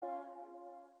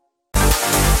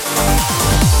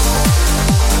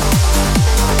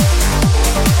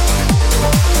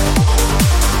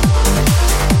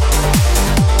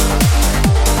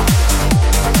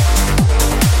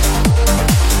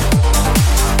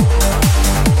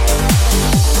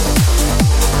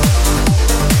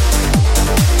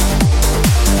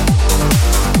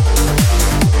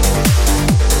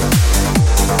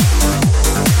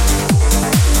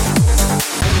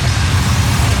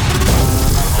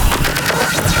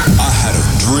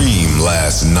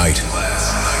last night.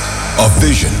 A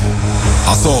vision.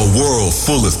 I saw a world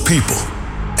full of people.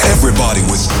 Everybody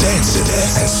was dancing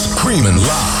and screaming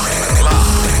loud.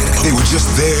 They were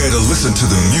just there to listen to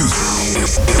the music.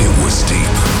 It was deep.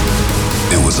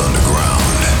 It was underground.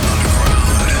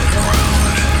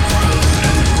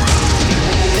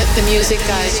 The music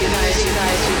guys, you guys.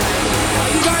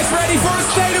 You guys ready for a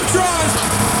state of trance?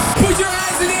 Put your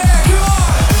hands in the air, come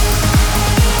on!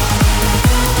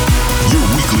 Your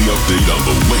weekly update on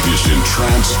the latest in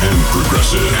trance and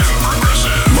progressive.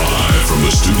 Live from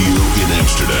the studio in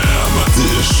Amsterdam,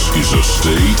 this is A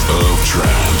State of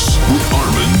Trance with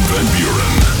Armin van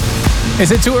Buuren.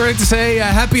 Is it too early to say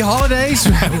happy holidays?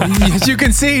 As you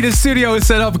can see, the studio is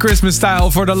set up Christmas style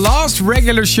for the last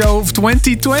regular show of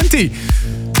 2020.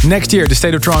 Next year, the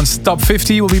State of Trance Top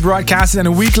 50 will be broadcasted, and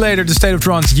a week later, the State of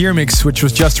Trance Year Mix, which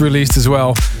was just released as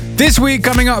well. This week,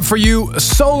 coming up for you,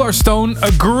 Solarstone,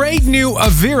 a great new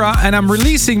Avira, and I'm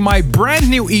releasing my brand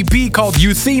new EP called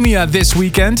Euthymia this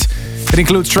weekend. It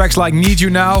includes tracks like Need You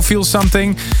Now, Feel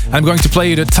Something. I'm going to play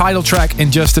you the title track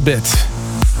in just a bit.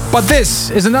 But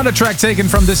this is another track taken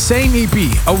from the same EP,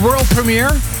 a world premiere,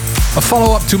 a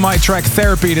follow-up to my track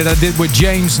Therapy that I did with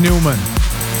James Newman.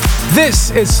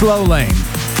 This is Slow Lane.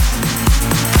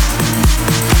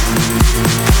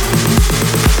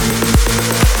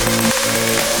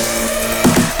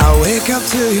 I wake up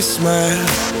to your smile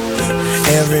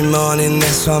every morning,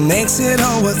 that's what makes it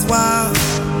all worthwhile.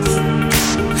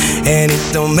 And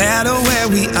it don't matter where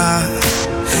we are,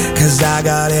 'cause I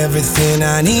got everything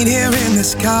I need here in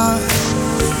this car.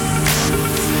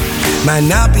 Might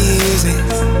not be easy,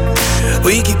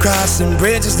 we keep crossing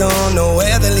bridges, don't know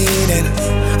where they're leading.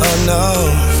 Oh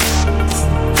no,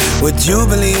 would you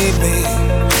believe me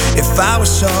if I was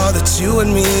sure that you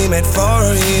and me met for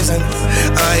a reason?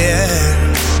 Oh yeah.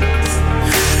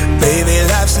 Baby,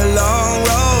 life's a long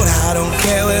road, I don't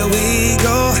care where we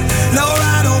go. No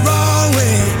right or wrong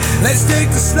way, let's take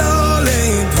the slow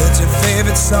lane. Put your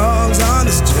favorite songs on,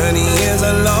 this journey is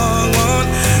a long one.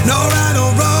 No right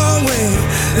or wrong way,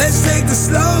 let's take the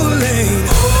slow lane.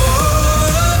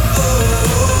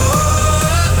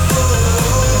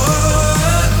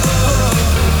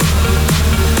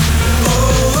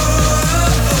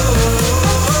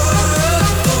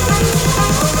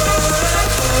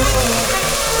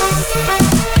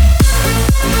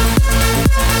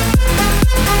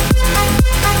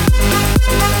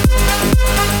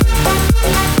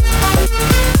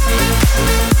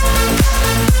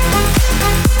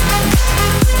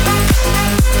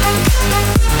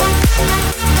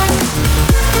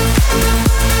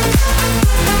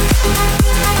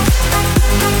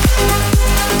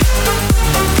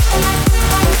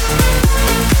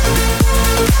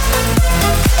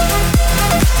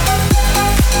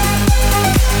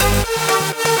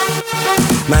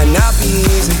 Might not be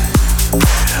easy,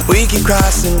 we keep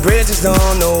crossing bridges,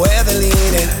 don't know where they're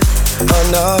leading. Oh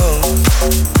no,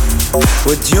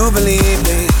 would you believe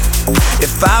me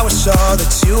if I was sure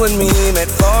that you and me met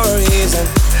for a reason?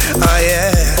 Oh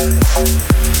yeah.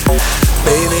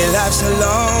 Baby, life's a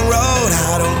long road,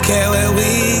 I don't care where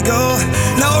we go.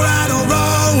 No right or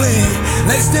wrong way,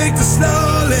 let's take the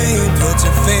slow lane. Put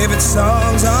your favorite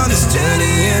songs on, this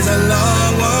journey is a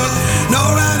long one. No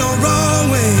right or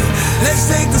wrong way, let's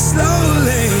take the slow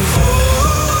lane.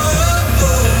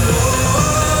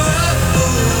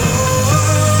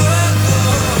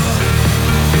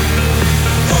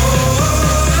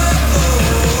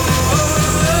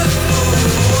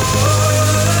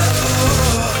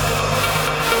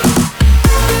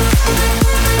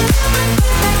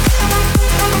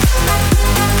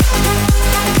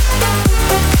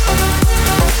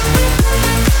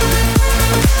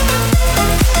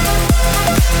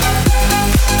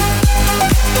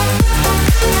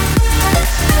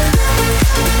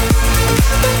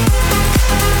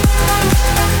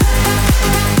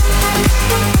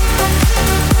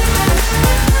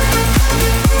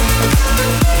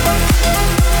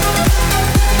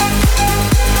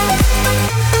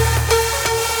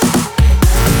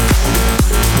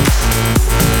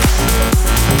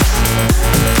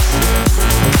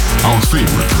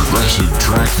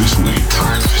 This week.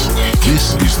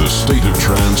 This is the State of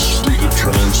Trance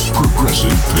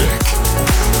Progressive Pick.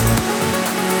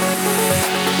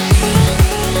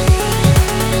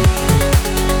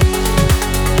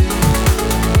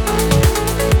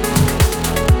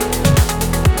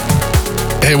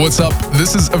 Hey, what's up?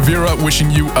 This is Avira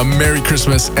wishing you a Merry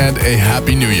Christmas and a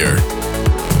Happy New Year.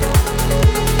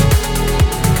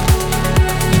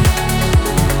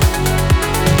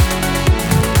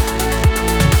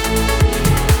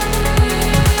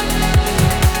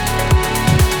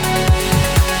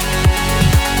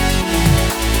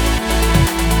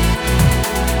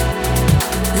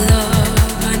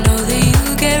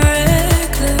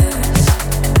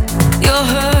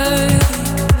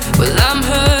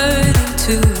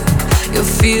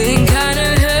 Feeling kinda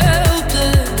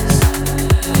helpless,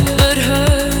 but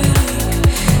hurting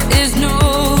is no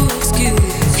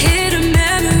excuse. Hit a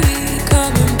memory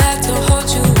coming back to haunt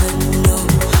you when no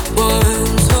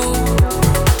one's home.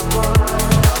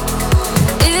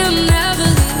 It'll never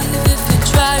leave if you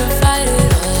try to fight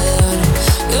it on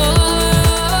your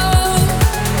own.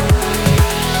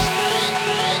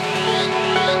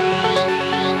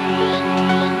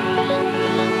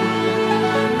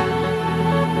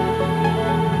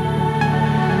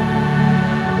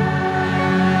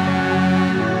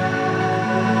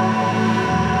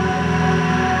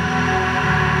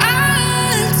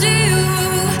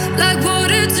 Like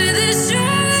water to the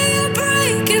shore, you're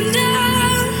breaking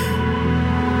down.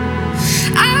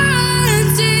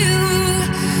 Unto you,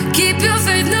 keep your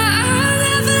faith, no, I'll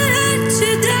never let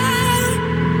you down.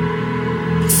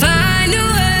 Find a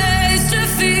ways to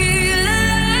feel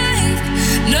alive.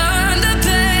 Numb the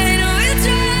pain we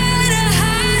try to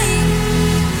hide.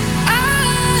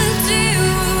 Unto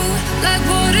you, like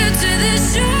water to the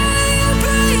shore, you're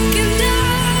breaking down.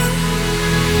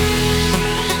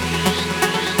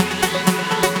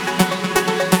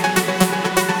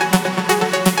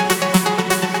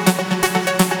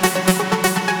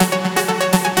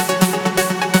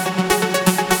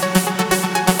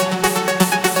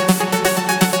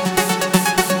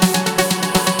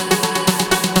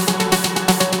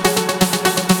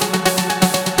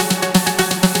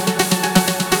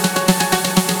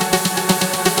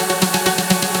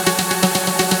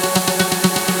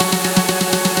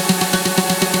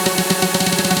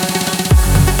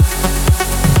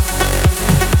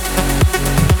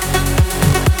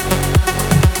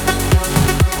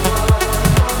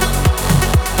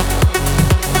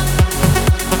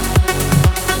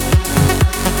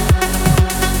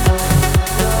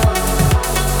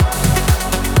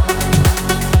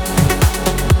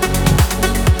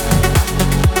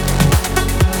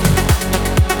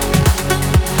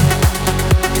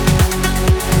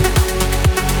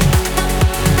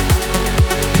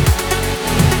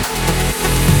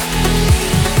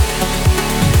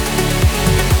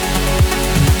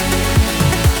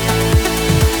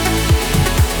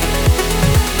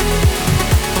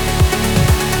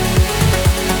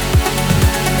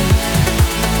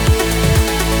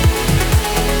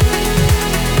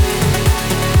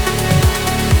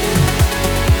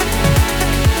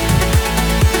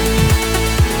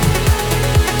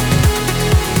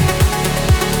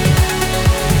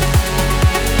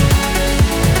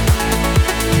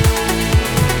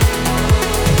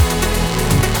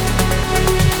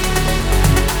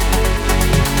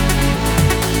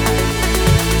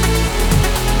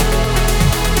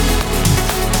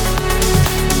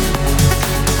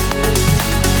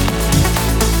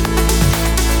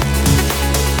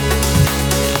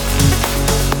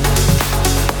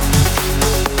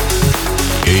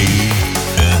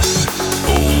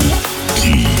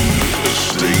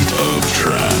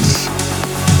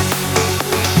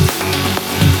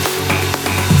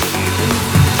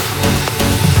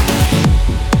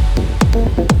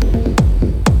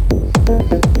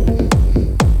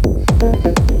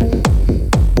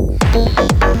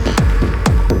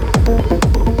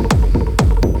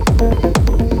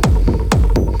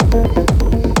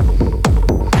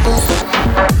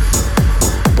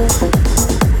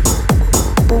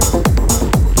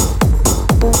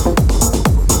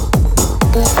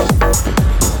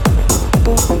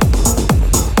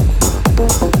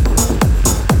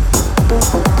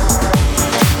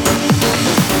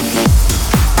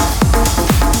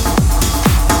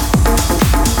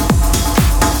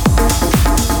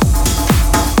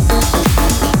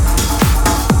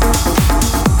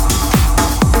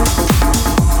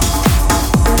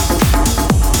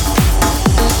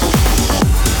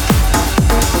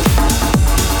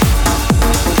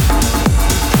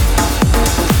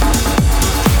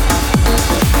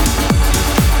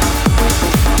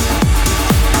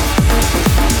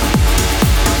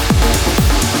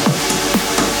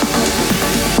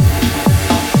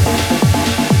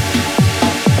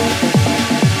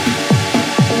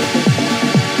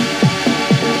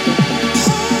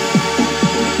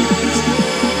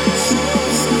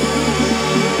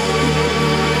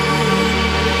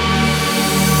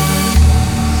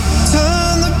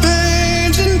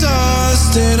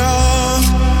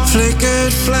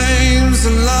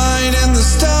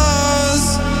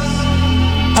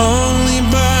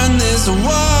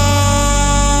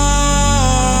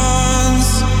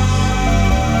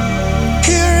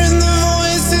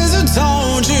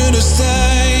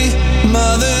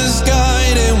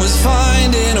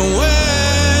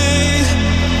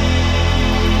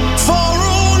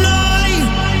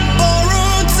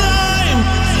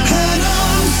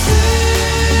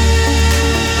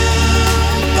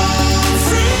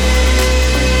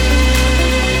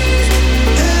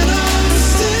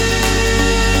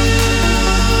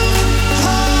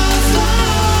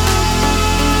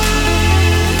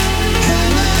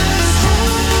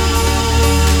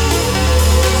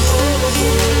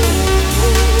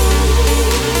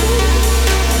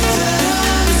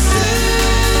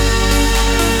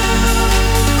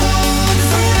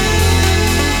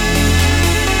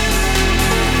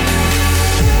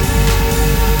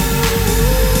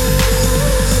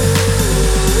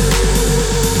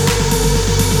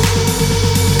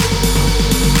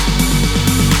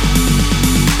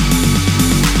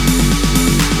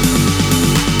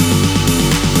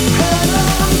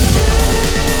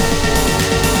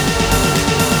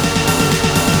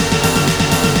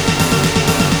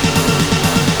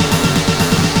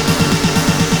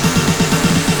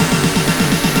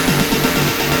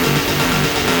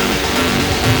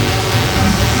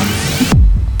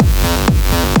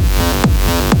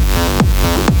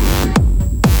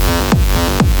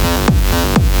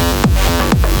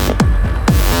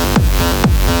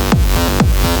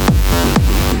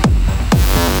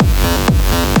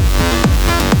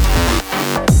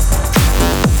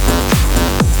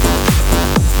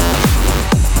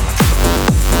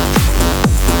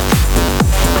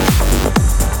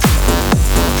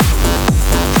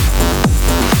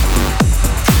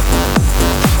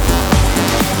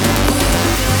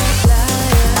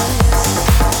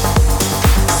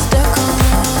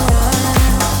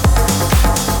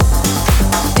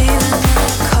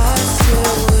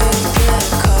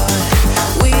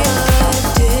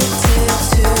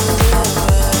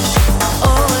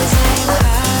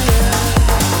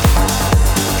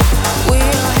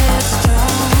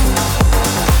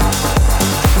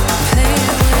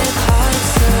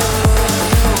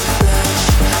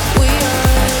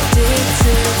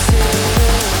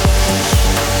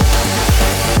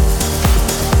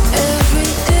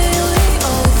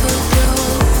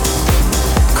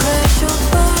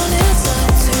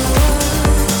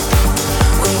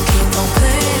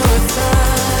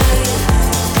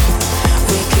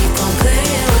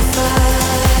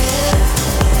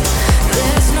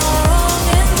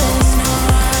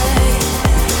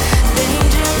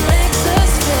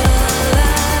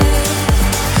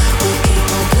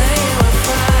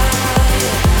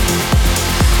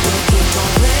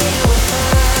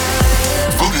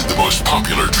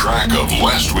 track of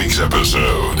last week's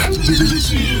episode. This is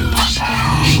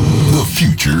the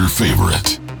Future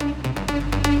Favorite.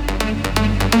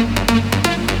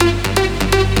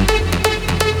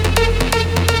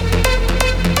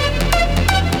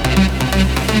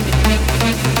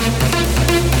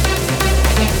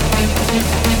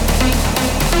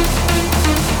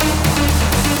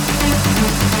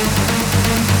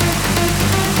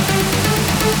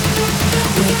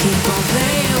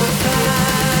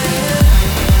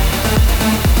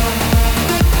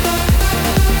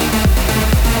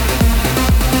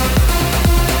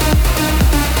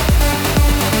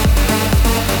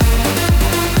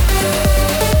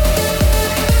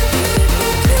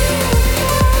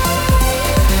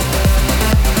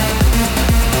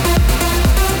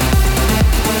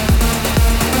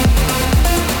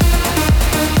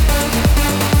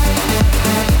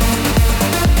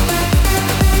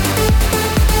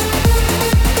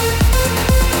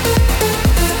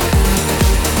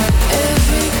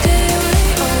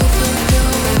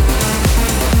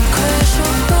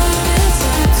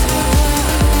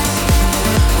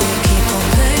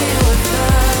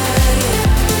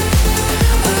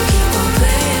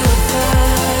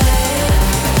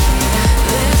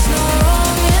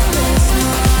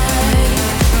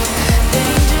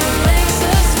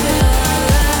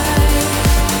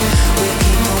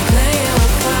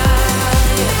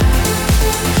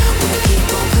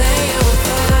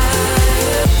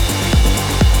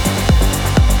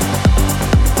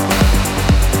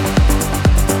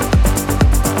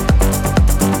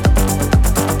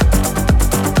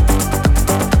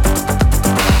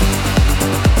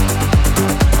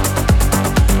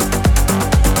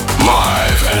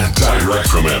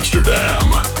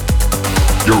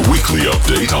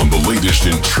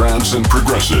 In trance and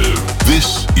progressive,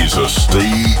 this is a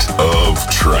state of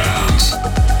trance.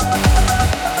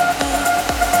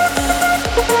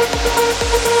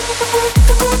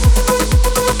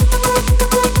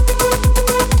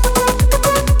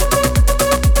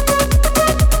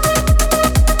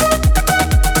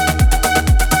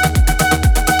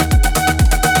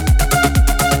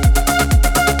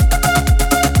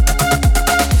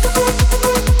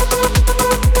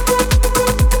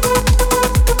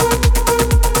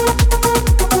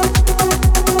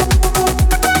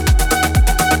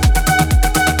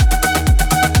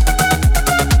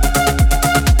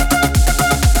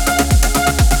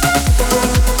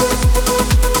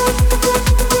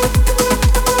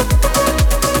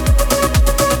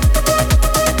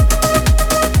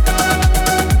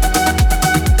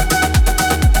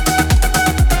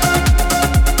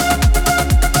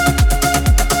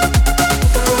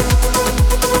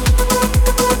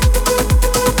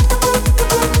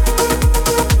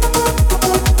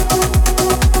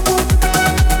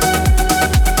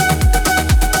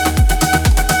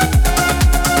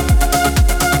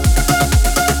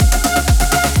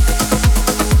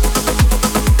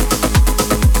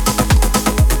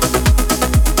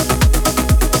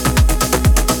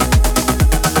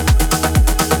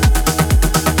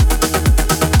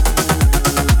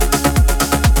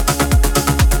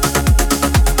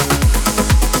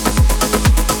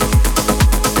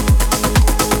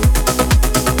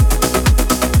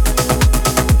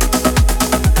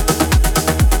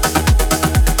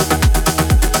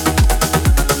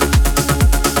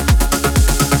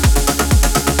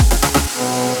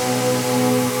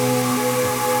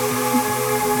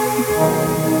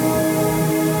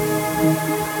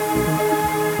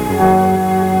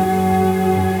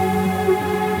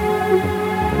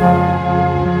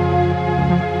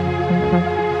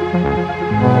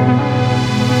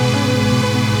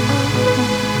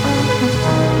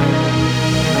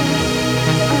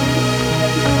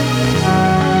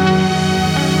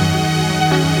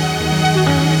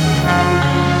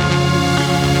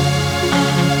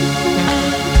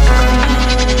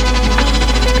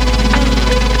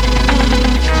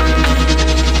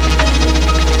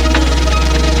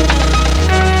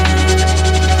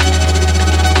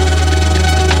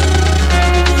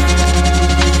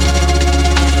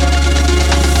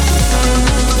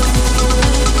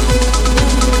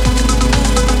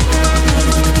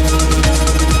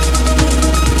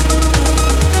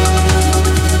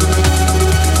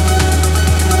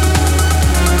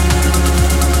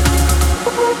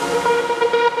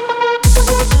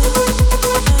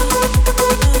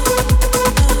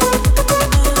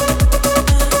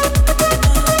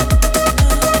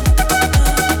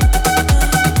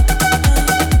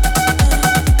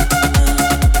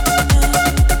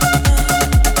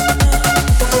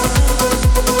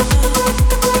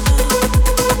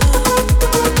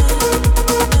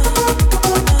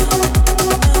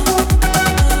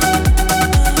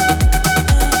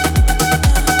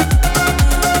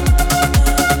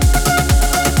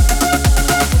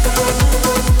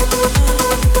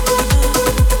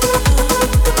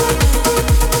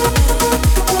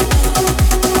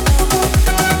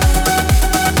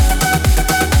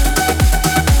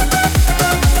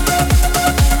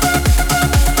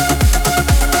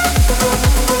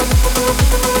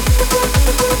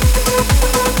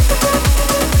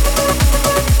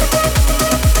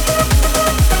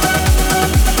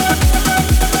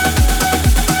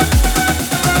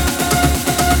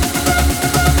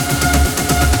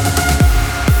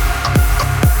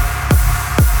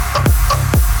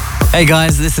 Hey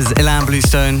guys, this is Ilan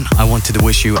Bluestone. I wanted to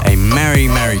wish you a Merry,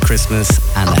 Merry Christmas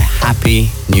and a Happy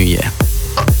New Year.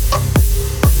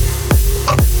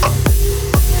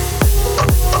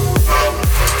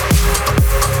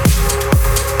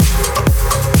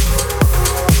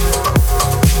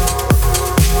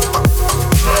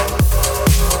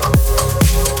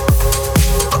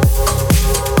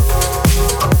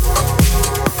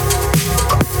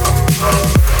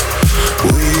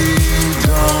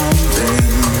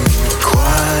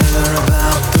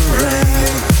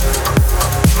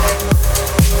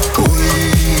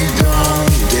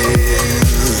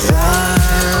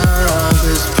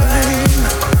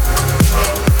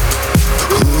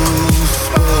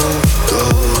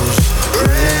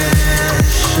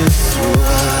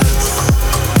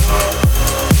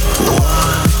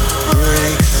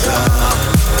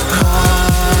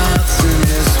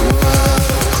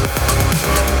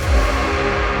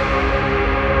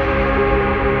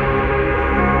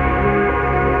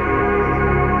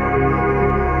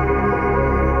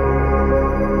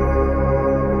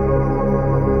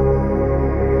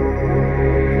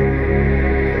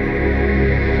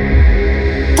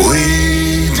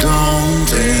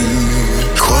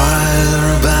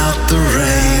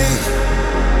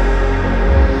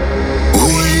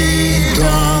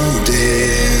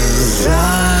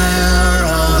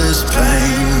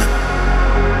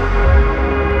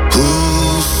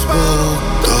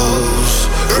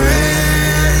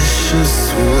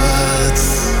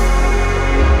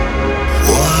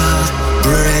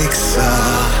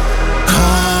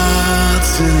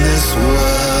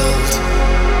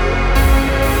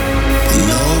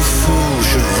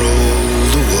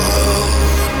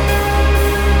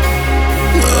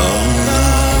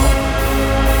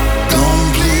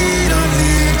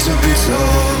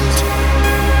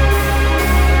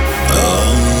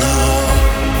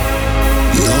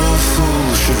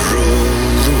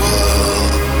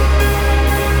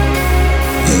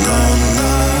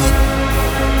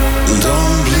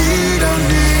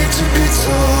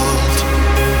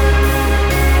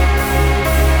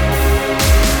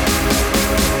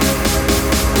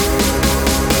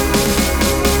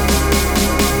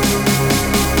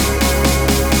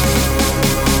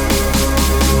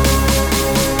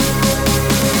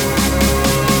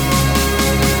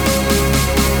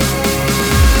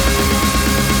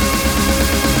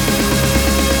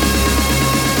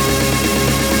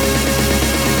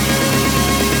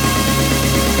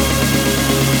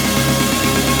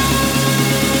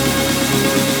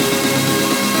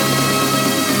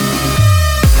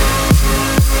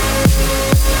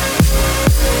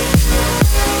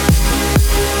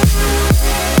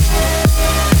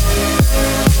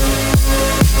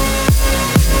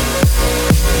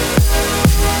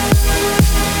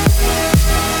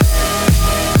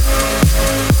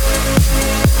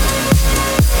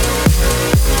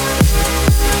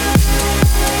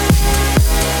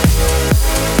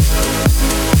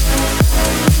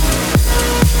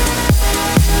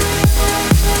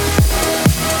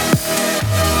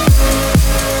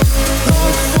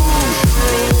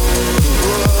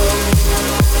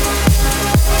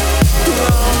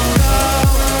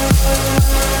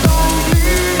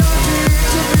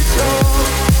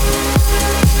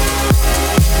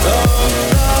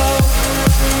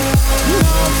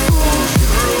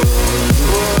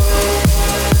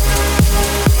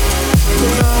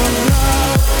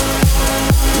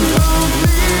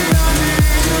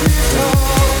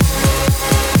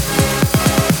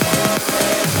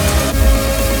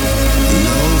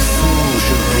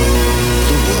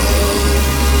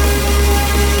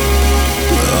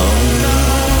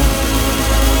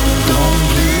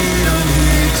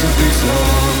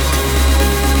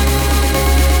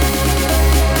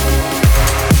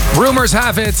 Rumors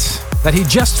have it that he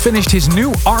just finished his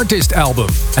new artist album,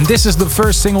 and this is the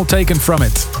first single taken from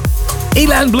it.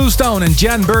 Ilan Bluestone and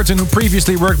Jan Burton, who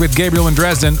previously worked with Gabriel and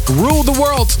Dresden, ruled the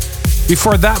world.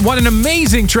 Before that, what an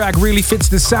amazing track really fits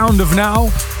the sound of now.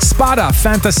 Spada,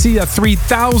 Fantasia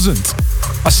 3000.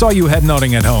 I saw you head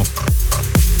nodding at home.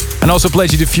 And also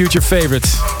played you the future favorite.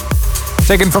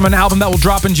 Taken from an album that will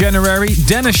drop in January,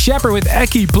 Dennis Shepard with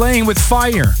Eki, Playing with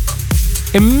Fire.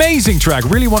 Amazing track,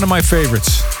 really one of my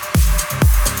favorites.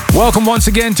 Welcome once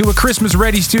again to a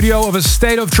Christmas-ready studio of A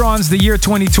State of Trance. The year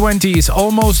 2020 is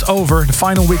almost over. The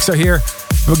final weeks are here.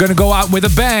 We're going to go out with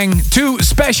a bang. 2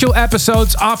 special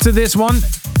episodes after this one.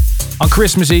 On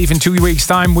Christmas Eve in 2 weeks'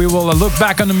 time, we will look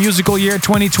back on the musical year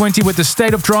 2020 with the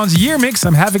State of Trance year mix.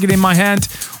 I'm having it in my hand.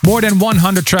 More than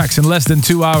 100 tracks in less than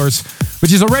 2 hours,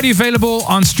 which is already available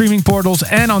on streaming portals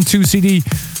and on 2CD.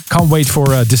 Can't wait for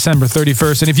December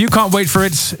 31st. And if you can't wait for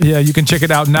it, yeah, you can check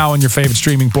it out now on your favorite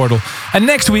streaming portal. And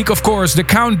next week, of course, the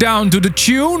countdown to the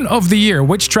tune of the year.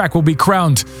 Which track will be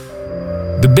crowned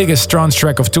the biggest trance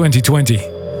track of 2020?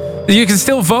 You can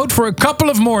still vote for a couple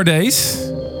of more days.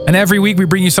 And every week we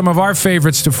bring you some of our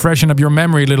favorites to freshen up your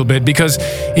memory a little bit. Because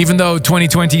even though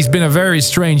 2020 has been a very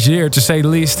strange year, to say the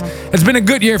least, it's been a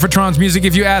good year for trance music,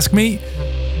 if you ask me.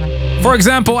 For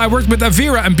example, I worked with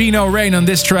Avira and Bino Rain on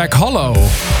this track, Hollow.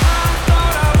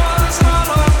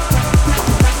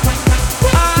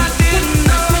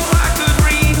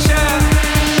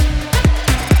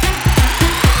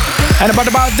 And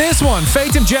about this one,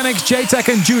 Fate and Genix, J-Tech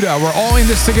and Judah, we're all in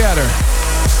this together.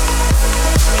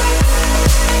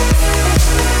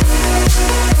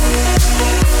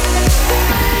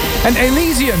 And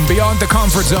Elysian, Beyond the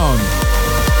Comfort Zone.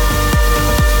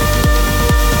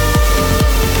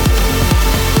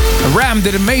 Ram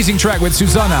did an amazing track with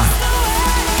Susanna.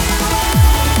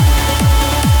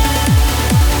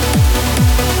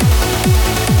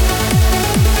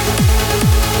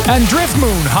 And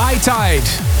Driftmoon, High Tide.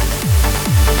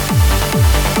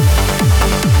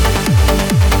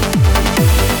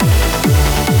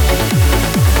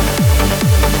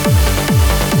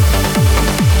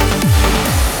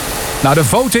 Now the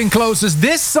voting closes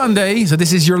this Sunday, so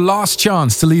this is your last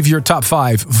chance to leave your top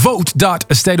 5.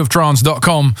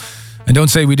 Vote.astateoftrance.com. And don't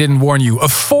say we didn't warn you. A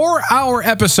 4-hour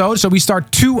episode, so we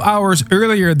start 2 hours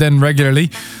earlier than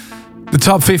regularly. The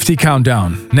top 50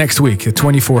 countdown next week, the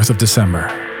 24th of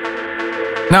December.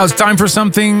 Now it's time for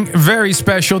something very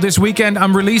special. This weekend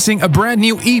I'm releasing a brand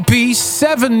new EP,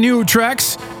 7 new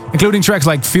tracks, including tracks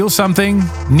like Feel Something,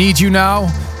 Need You Now,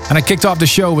 and I kicked off the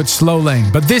show with Slow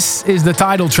Lane. But this is the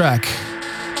title track.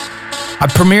 I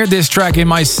premiered this track in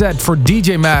my set for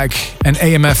DJ Mag and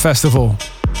AMF Festival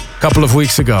a couple of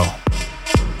weeks ago.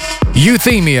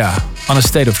 Euthymia on A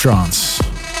State of Trance.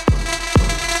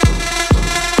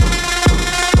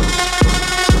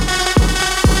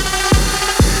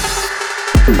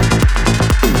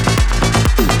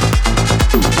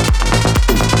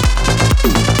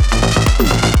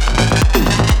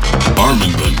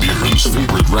 Armin van Buuren's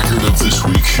favorite record of this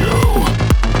week's show.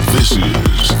 This is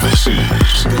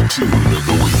the tune of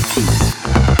the week.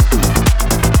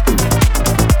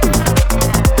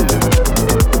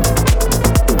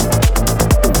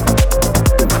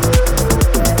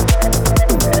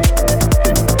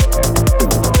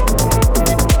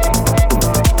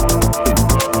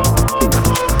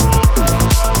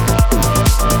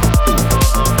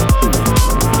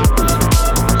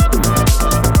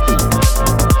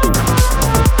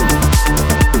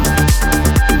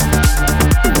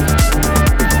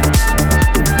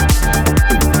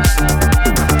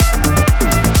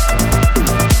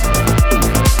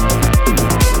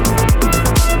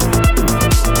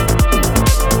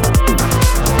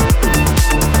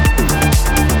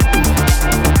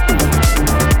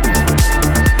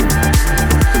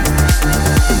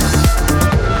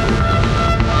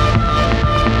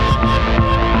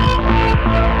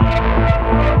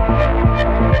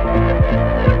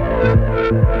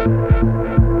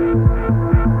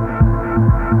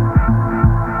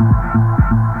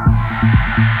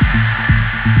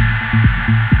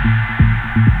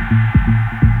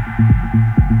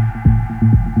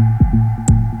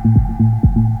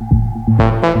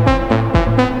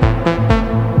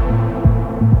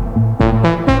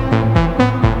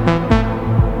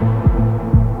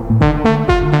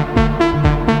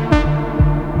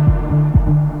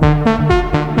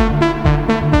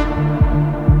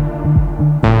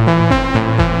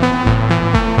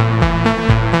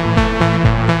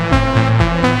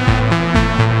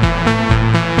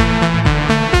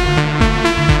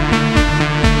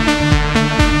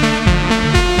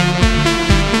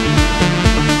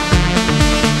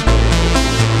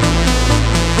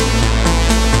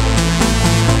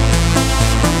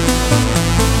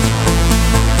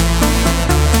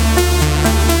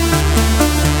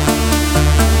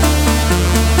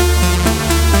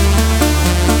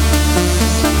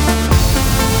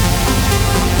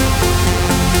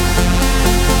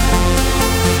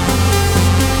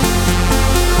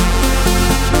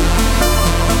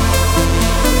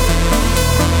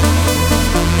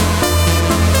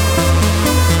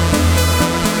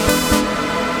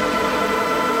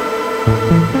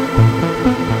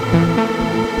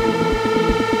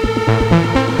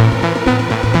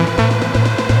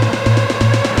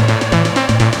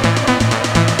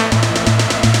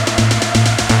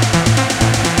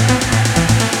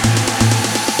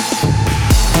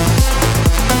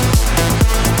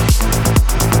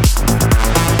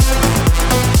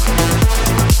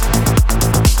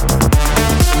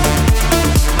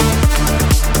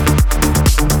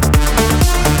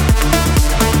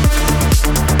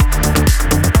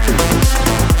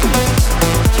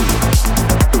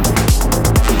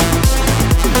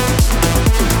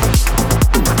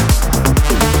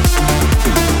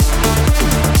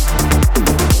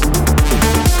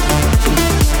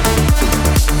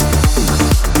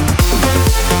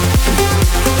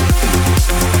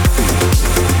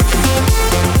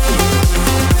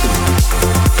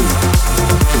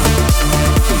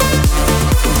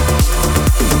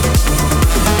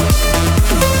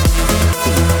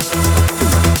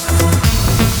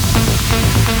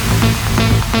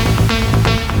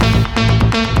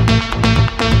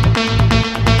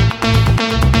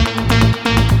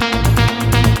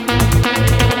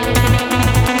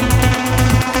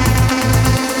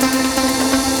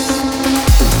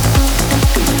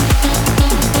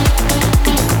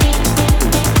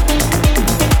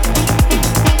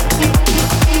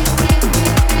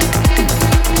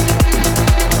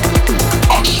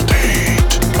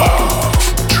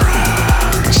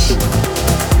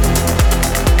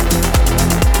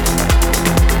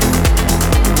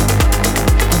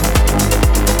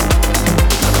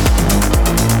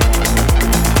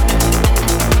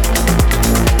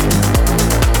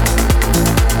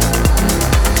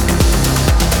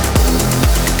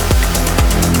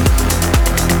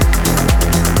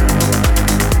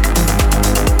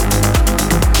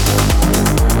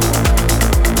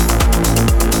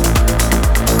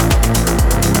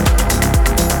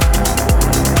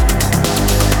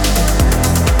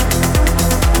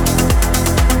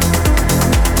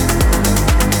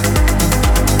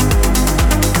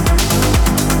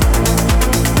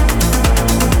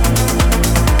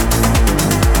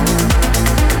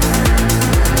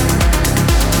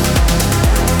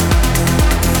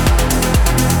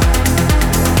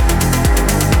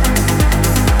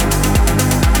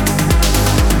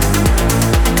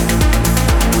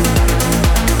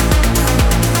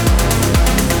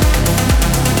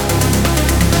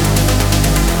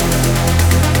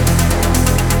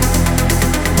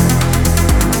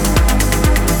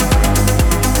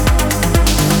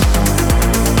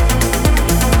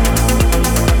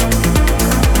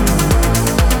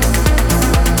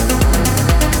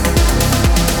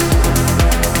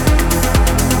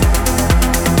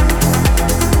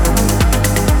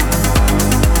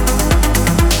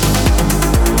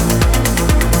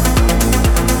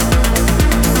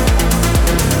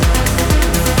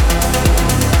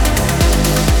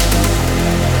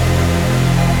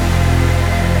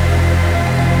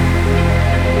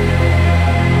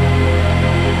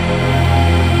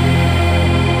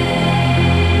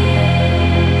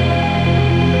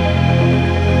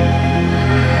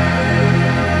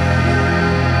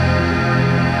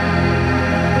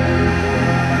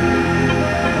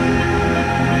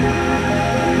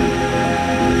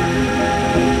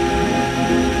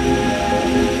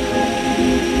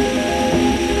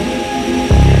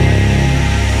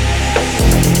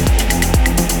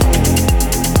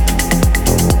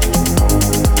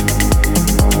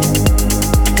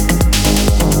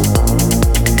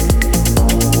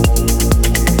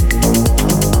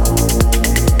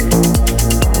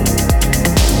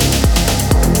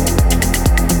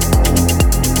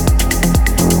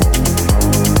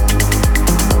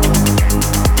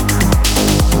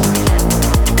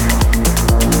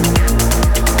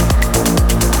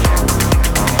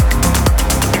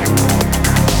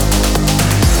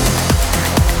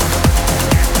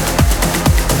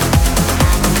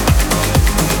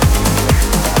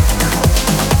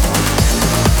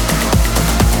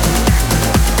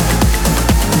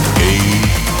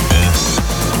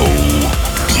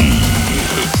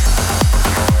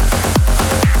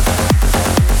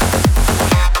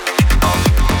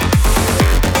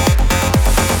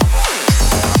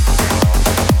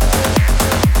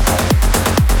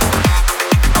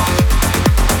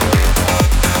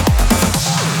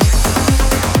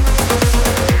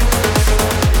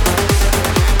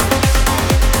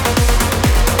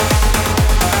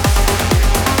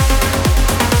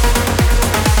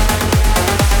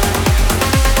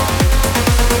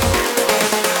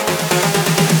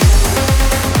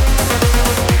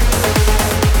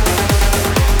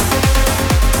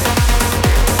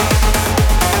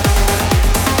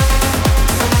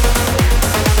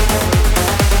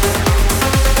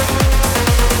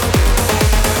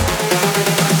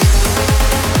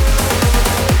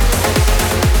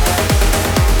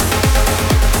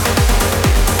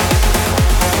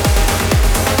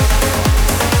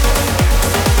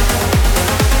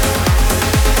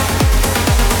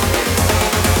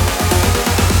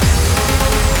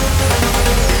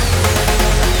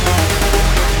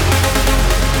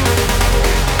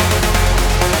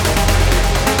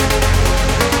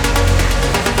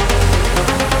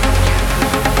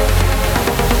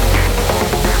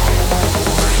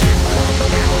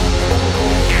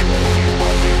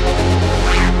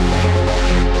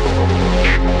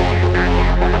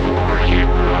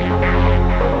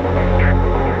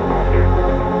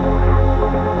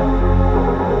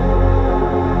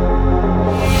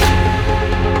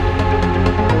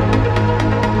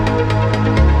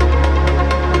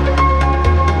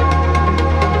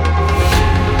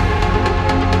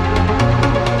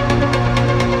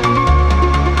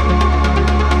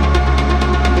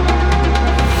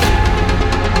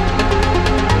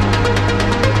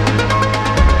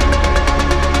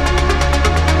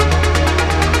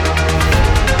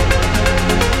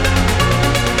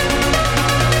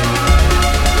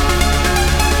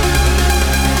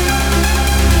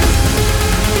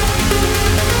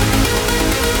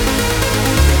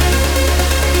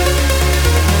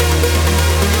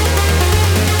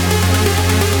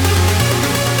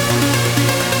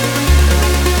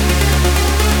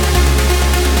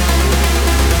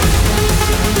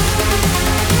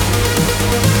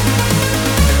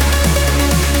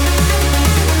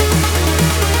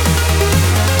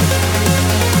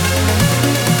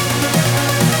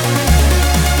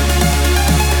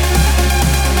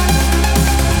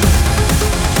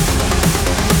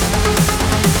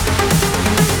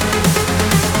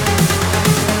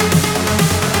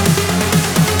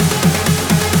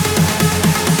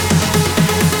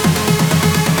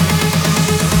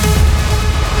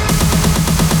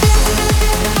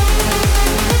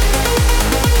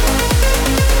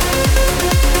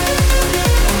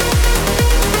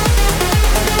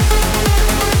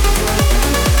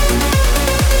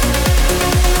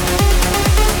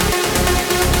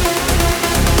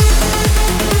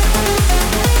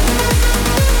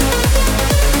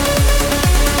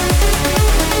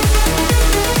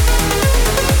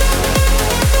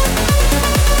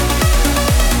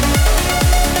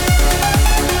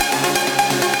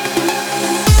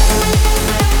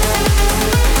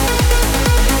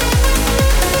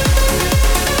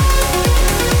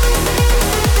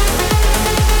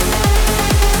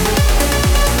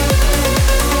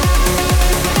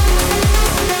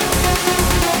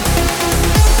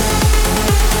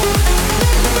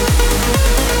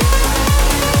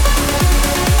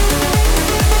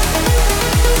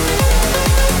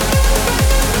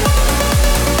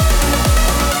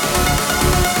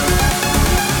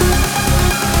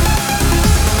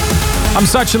 I'm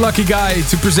such a lucky guy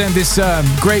to present this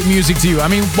great music to you. I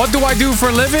mean, what do I do for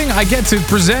a living? I get to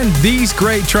present these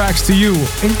great tracks to you.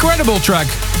 Incredible track.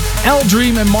 L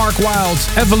Dream and Mark Wilde's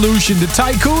Evolution, the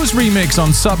Tycoos remix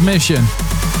on Submission.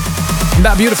 And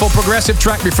that beautiful progressive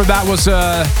track before that was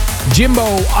Jimbo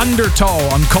Undertow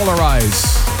on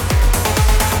Colorize.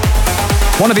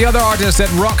 One of the other artists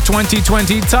that rock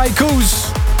 2020,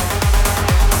 Tycoos.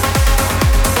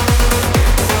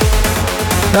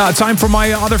 Now, time for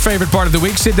my other favorite part of the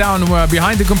week. Sit down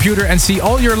behind the computer and see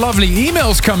all your lovely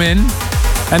emails come in.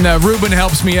 And Ruben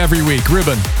helps me every week.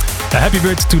 Ruben. Happy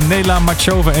birthday to Nela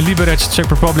Machova in Liberec,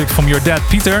 Czech Republic, from your dad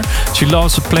Peter. She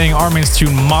loves playing Armin's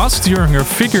tune Mask during her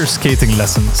figure skating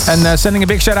lessons. And sending a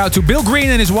big shout out to Bill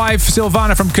Green and his wife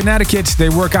Silvana from Connecticut. They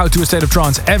work out to A State of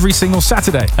Trance every single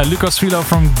Saturday. Lucas Vilo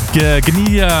from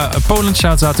Gdynia, Poland,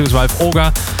 shouts out to his wife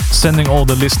Olga, sending all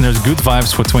the listeners good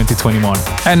vibes for 2021.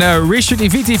 And Richard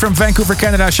Iviti from Vancouver,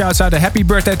 Canada, shouts out a happy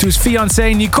birthday to his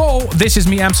fiancée Nicole. This Is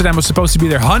Me Amsterdam was supposed to be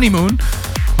their honeymoon.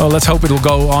 Well, let's hope it'll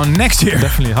go on next year.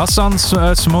 Definitely. Hassan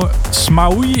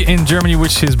Smaoui in Germany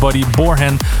wishes his buddy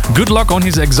Borhan good luck on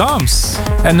his exams.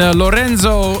 And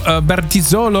Lorenzo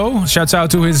Bertizzolo shouts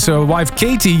out to his wife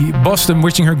Katie Boston,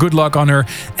 wishing her good luck on her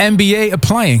MBA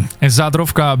applying. And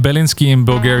Zadrovka Belinsky in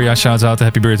Bulgaria shouts out a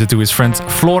happy birthday to his friend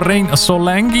Florine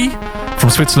Solangi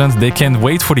from Switzerland. They can't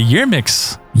wait for the Year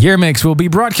Mix. Year Mix will be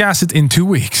broadcasted in 2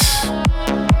 weeks.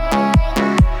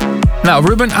 Now,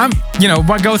 Ruben, I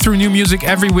go through new music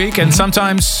every week, and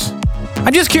sometimes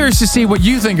I'm just curious to see what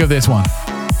you think of this one.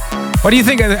 What do you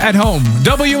think at home?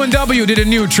 W&W did a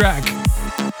new track.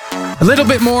 A little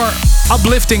bit more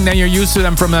uplifting than you're used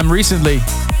to from them recently.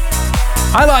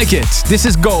 I like it. This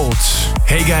is Gold.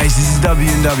 Hey guys, this is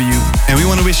W&W, and we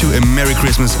want to wish you a Merry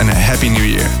Christmas and a Happy New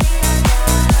Year.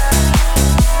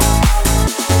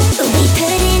 We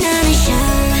putting on a show.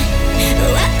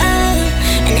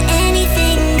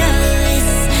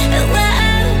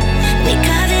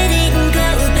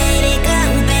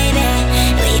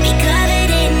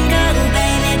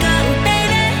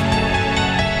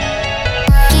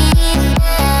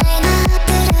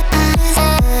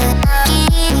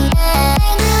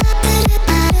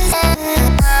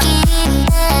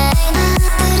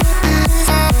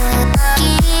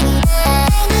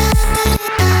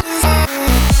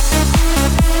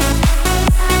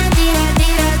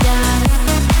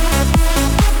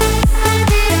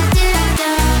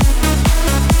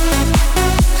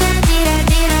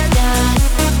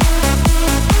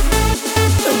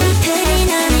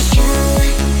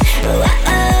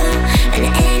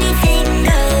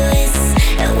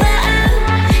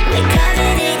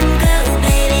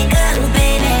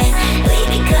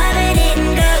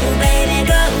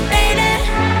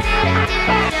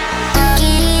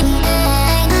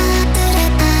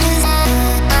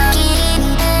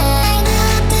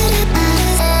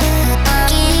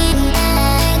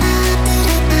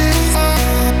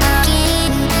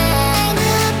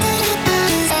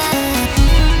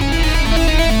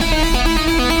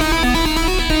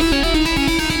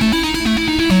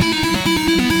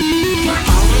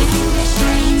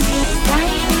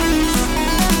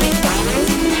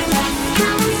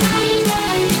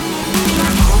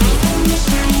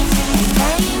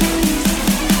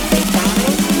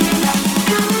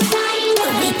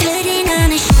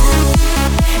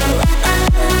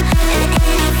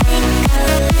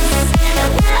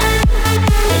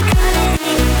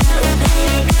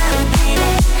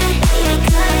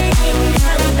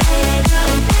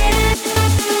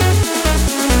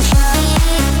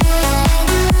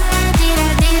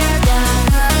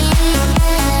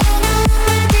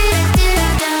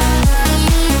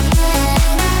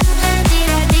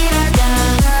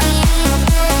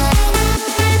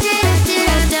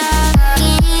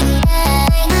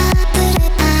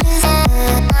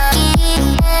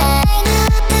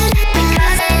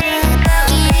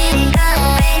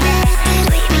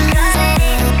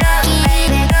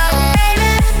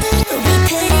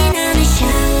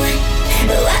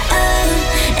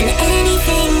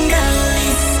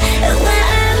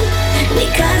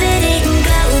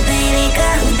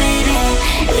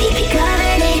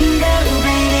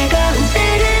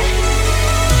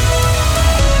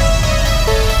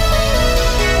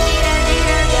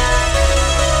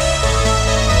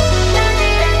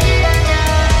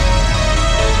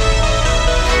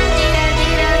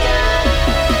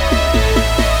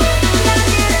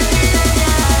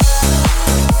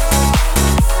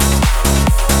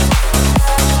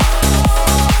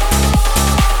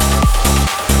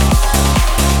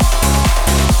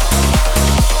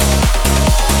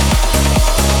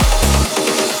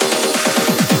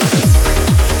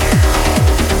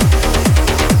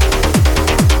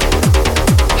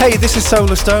 Hey, this is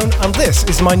Solarstone, and this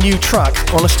is my new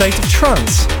track on A State of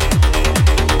Trance.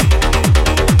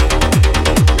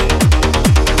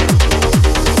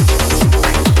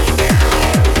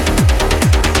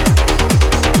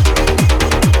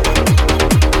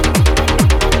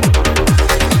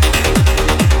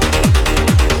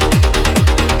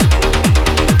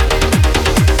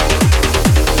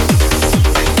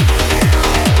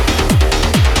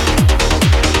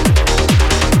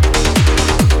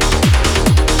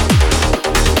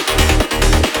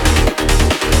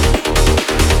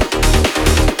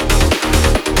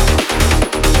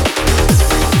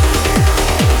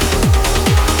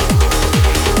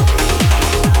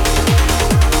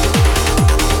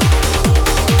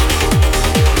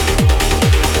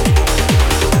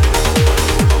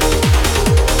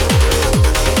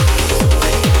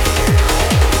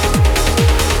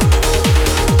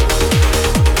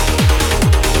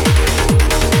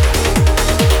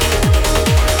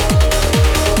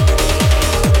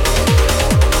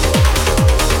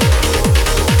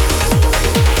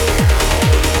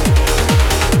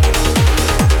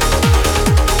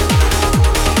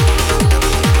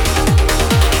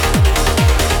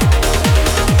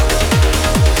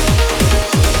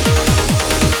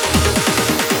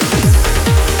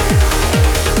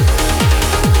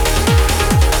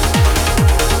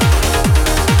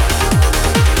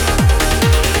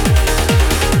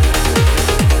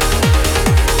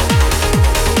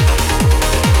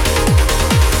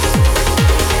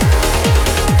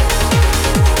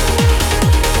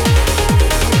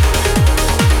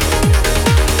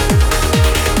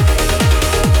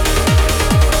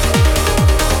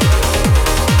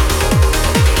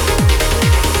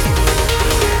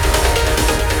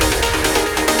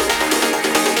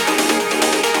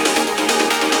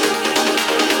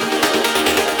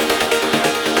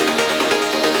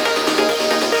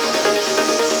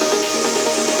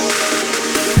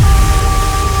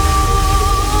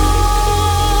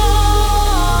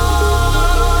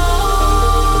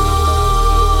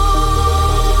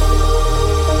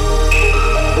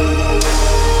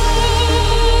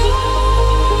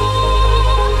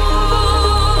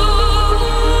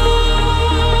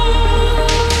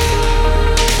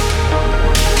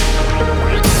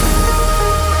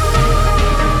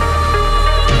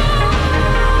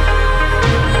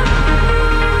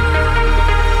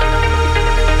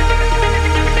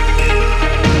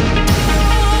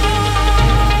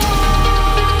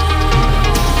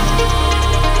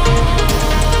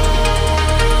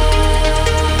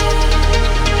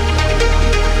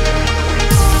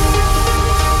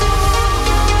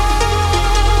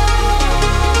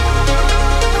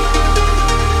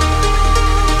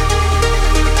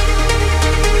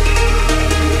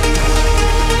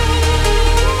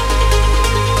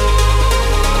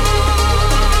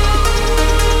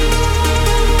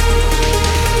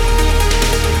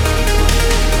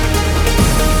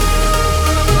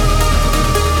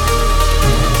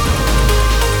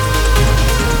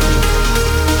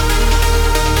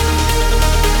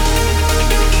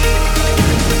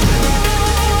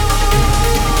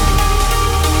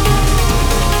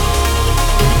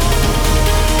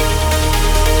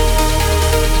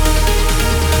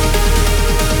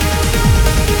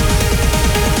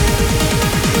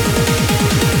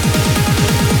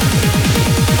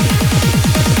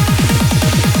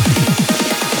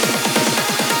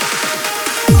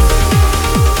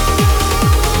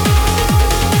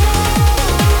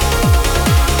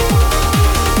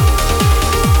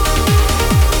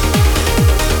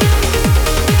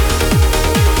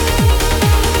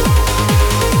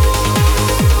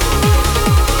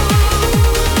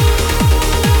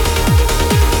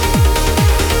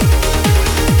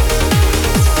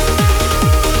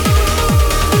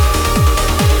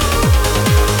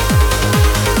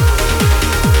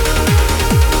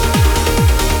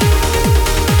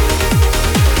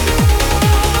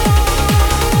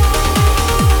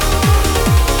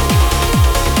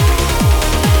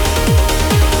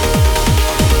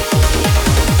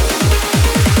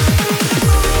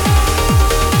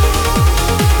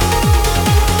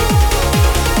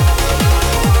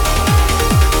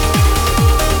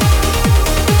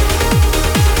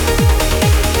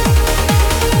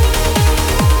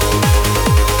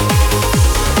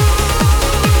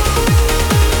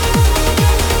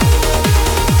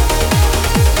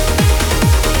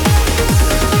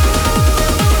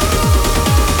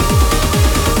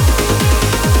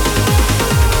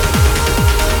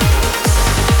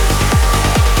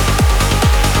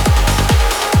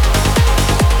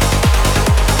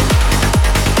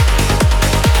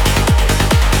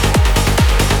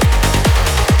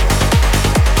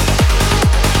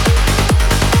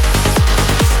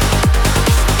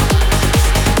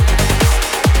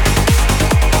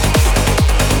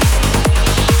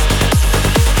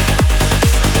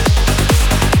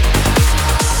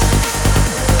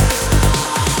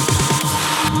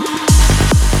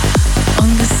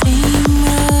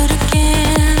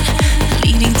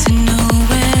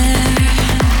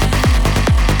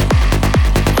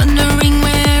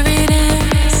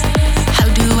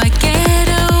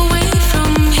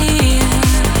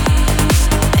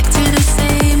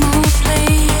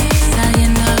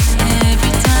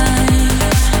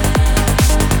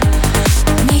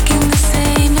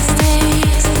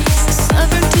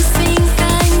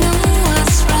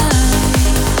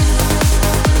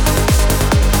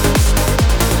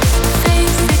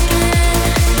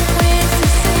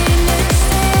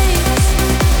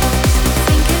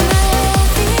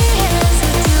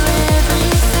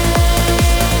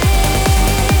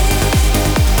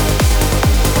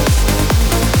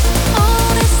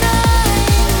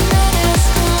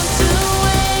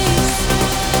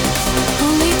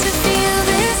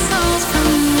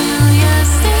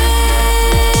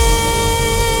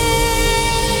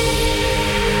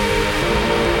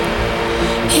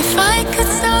 If I could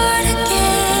start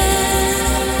again,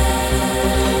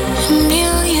 a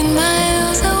million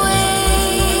miles away,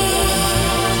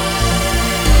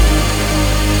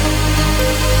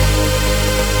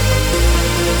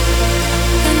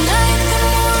 and like the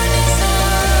morning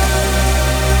sun,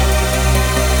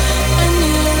 a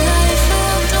new life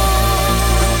will dawn.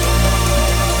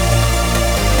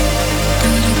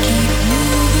 Gonna keep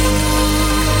moving on.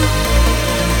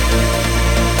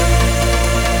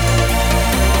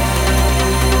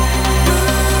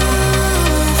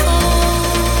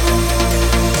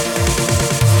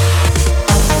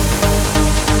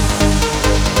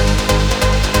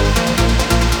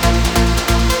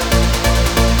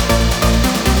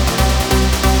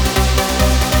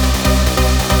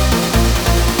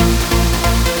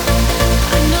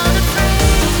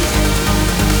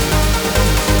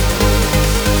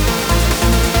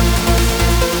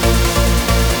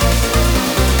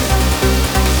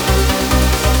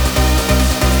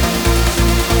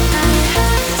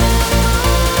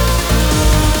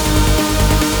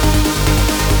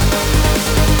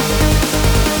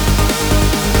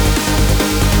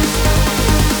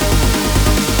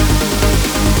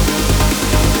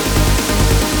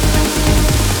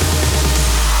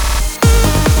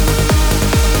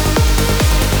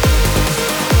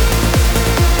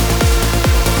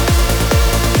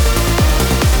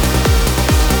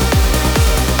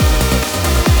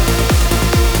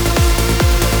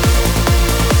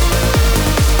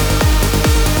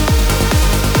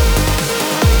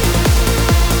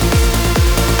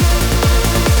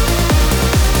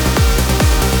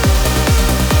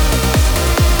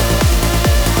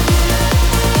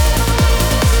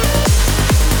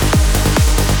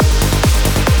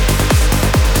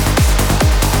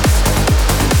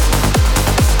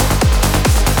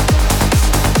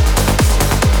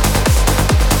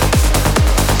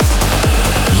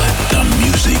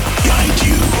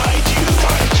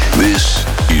 This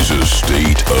is a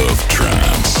state of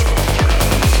trance.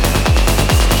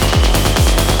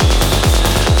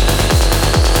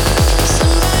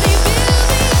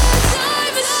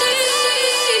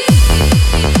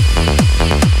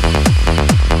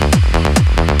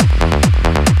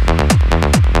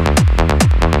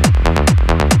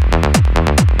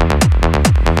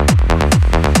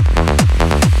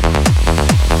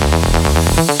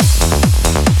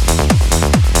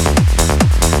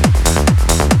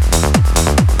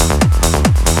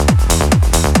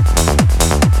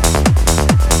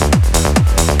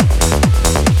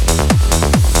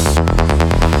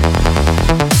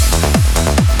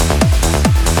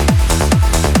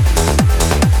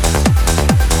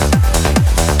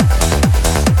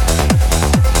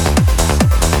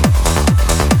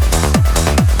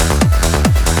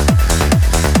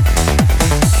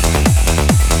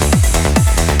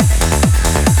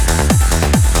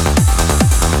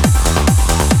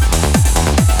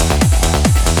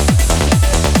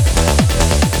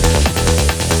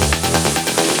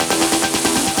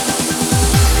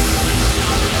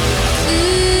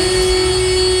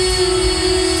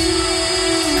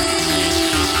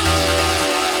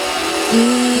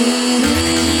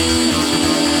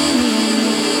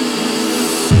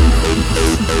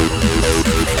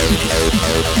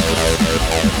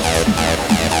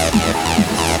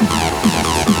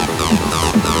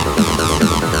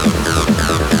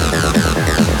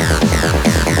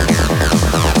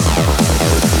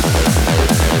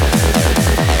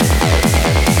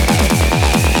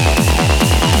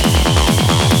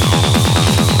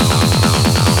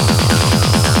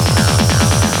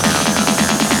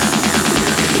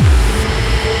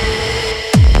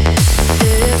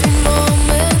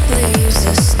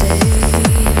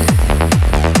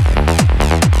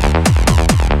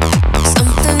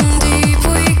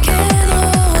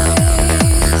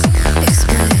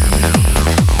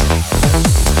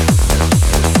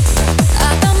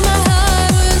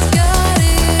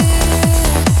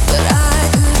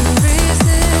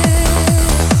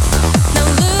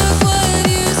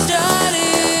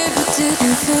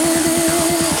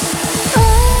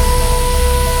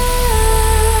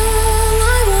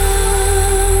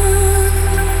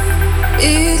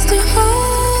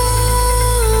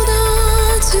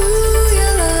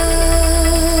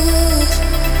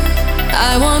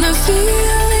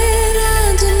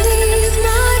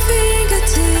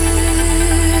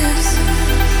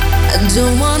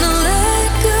 Don't wanna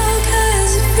let go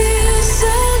 'cause it feels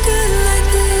so good like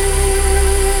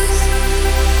this,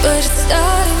 but it's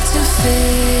starting to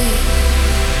fade.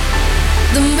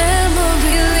 The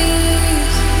memory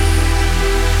leaves.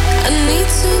 I need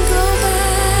to go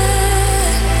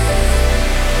back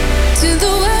to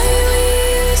the way we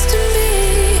used to be.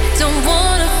 Don't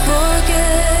wanna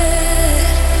forget.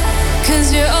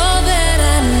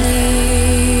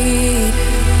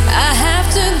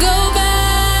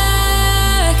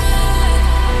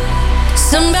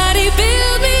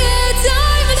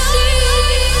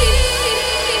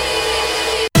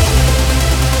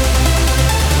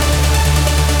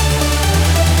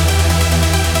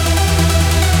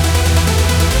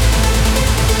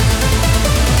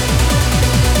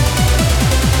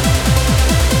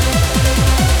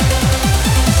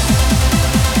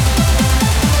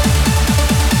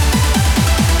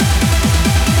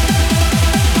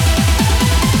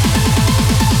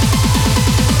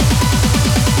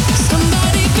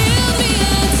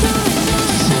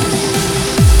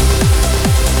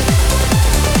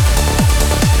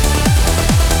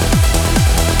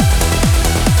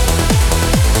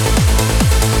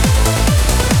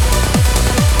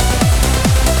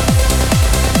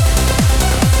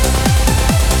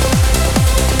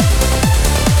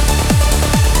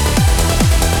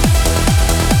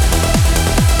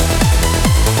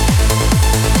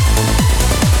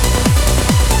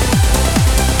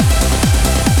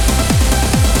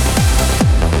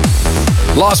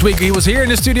 Last week he was here in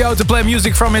the studio to play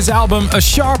music from his album A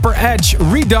Sharper Edge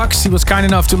Redux. He was kind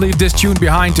enough to leave this tune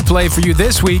behind to play for you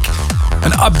this week.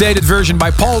 An updated version by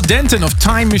Paul Denton of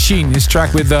Time Machine, his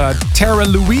track with Tara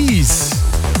Louise.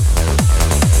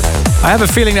 I have a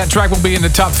feeling that track will be in the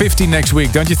top 50 next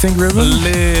week, don't you think, Ruben? A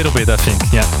little bit, I think,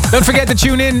 yeah. Don't forget to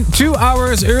tune in 2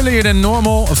 hours earlier than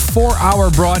normal, a 4-hour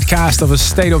broadcast of A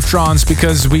State of Trance,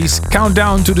 because we count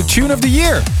down to the tune of the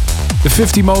year. The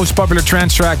 50 most popular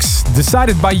trance tracks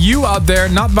decided by you out there,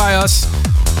 not by us.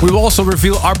 We will also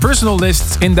reveal our personal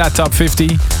lists in that top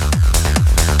 50.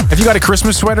 Have you got a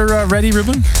Christmas sweater ready,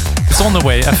 Ruben? It's on the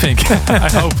way, I think. I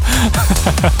hope.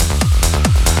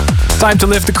 Time to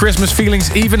lift the Christmas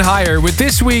feelings even higher with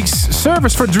this week's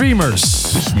Service for Dreamers.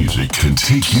 This music can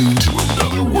take you to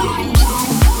another world.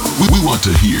 We want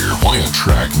to hear why a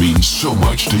track means so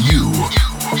much to you.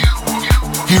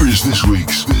 Here is this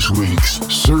week's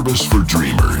Service for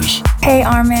Dreamers. Hey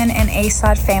Armin and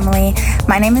ASOD family,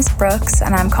 my name is Brooks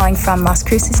and I'm calling from Las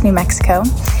Cruces, New Mexico.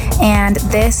 And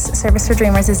this Service for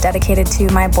Dreamers is dedicated to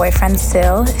my boyfriend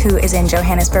Sil, who is in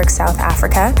Johannesburg, South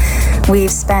Africa.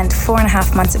 We've spent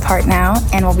 4.5 months apart now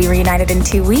and we'll be reunited in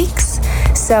 2 weeks.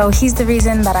 So he's the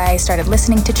reason that I started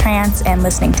listening to trance and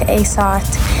listening to ASOT,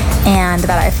 and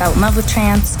that I fell in love with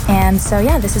trance. And so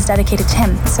yeah, this is dedicated to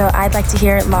him. So I'd like to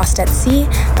hear Lost at Sea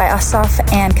by Asaf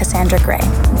and Cassandra Gray.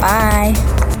 Bye.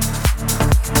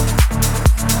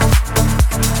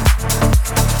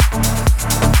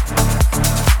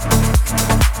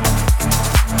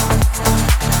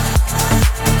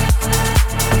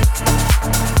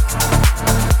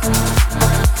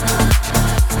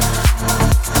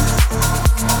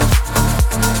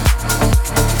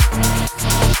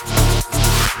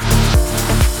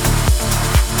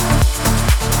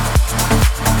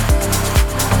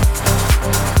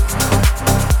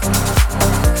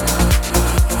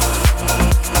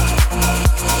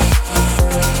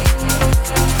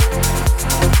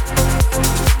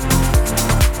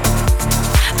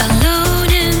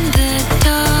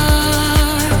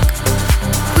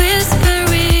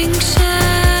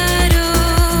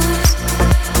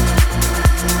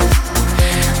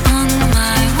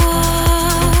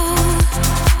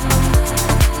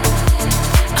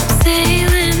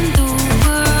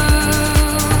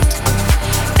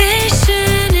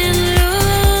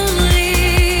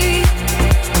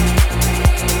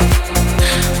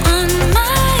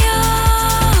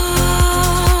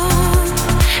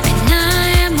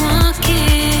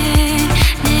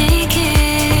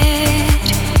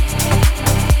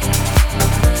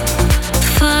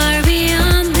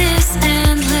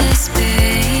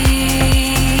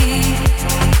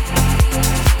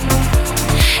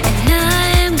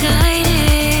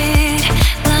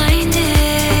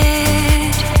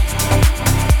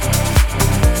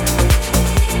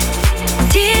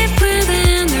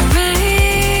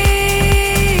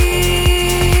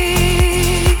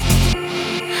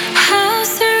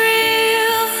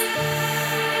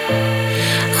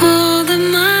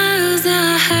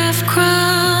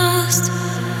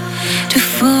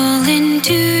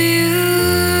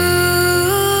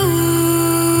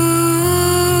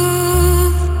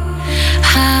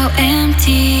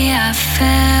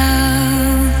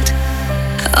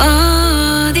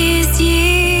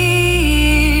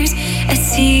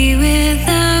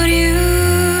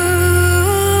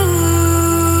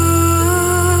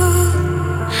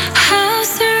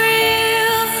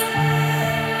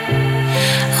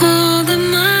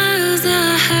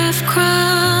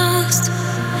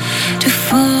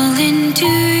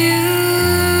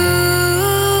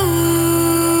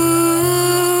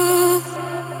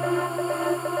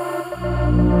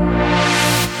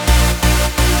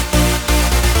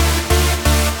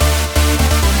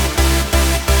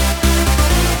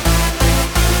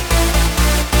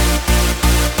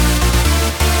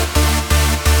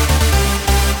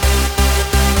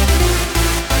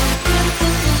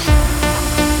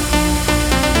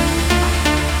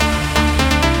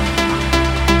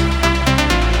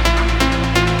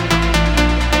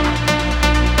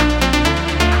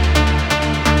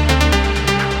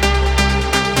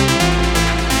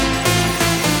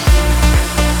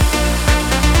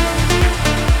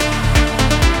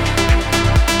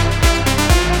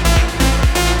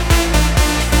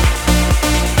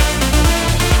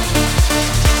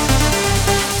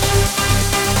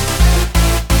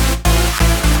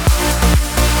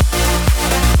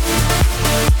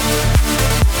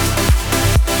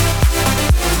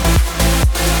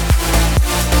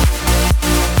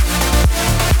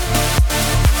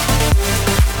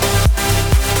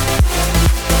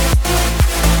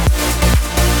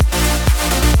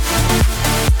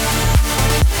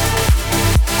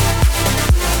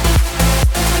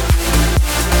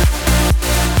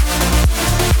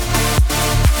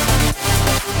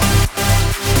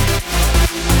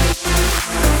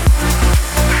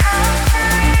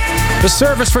 The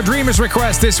Service for Dreamers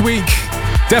request this week.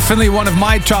 Definitely one of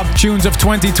my top tunes of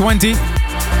 2020.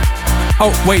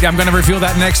 Oh, wait, I'm going to reveal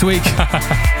that next week.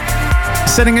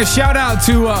 Sending a shout out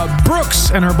to Brooks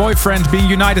and her boyfriend being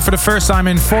united for the first time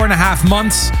in 4.5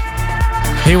 months.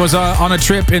 He was on a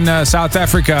trip in South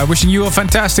Africa. Wishing you a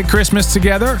fantastic Christmas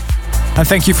together. And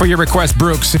thank you for your request,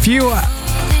 Brooks. If you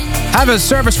have a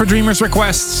Service for Dreamers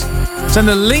request, send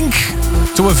a link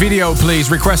to a video,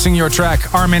 please, requesting your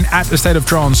track.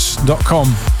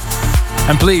 Armin@astateoftrance.com.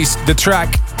 And please, the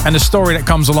track and the story that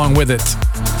comes along with it.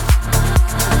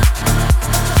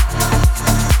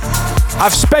 I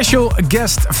have special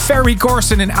guest Ferry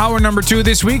Corsten in hour number 2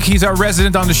 this week. He's our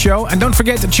resident on the show. And don't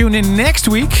forget to tune in next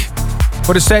week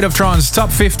for the State of Trance Top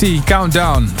 50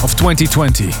 Countdown of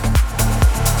 2020.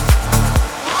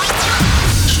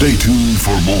 Stay tuned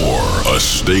for more A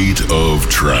State of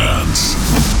Trance.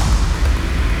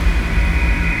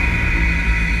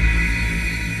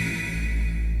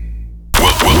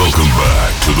 Welcome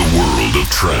back to the world of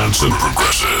trance and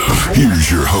progressive.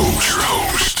 Here's your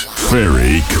host,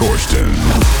 Ferry Corsten.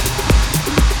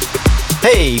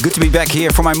 Hey, good to be back here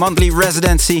for my monthly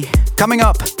residency. Coming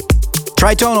up,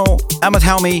 Tritonal, Ahmed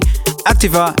Helmi,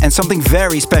 Activa, and something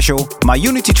very special, my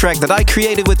Unity track that I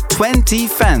created with 20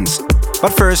 fans.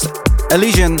 But first,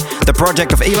 Elysian, the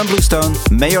project of Elan Bluestone,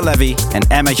 Mayor Levy, and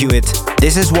Emma Hewitt.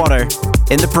 This is Water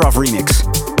in the Prof remix.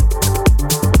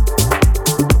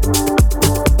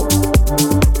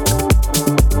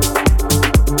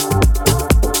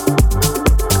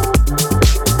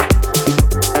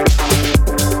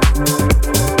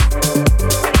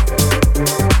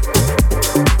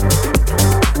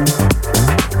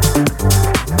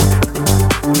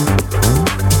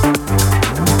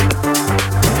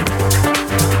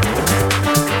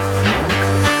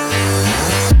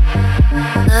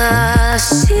 I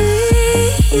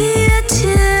see your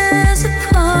tears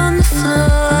upon the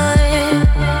floor,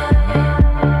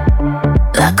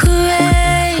 like a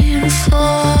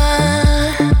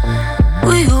rainfall.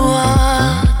 We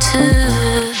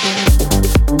water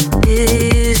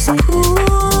these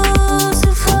pools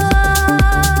of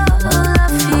all our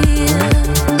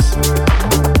fears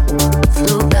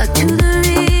flow back to the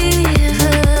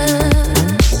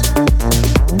rivers.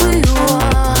 We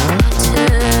water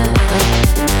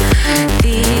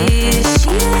these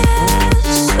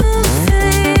years will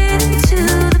fade into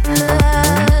the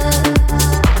past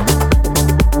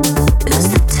as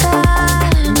the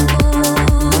time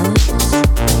moves.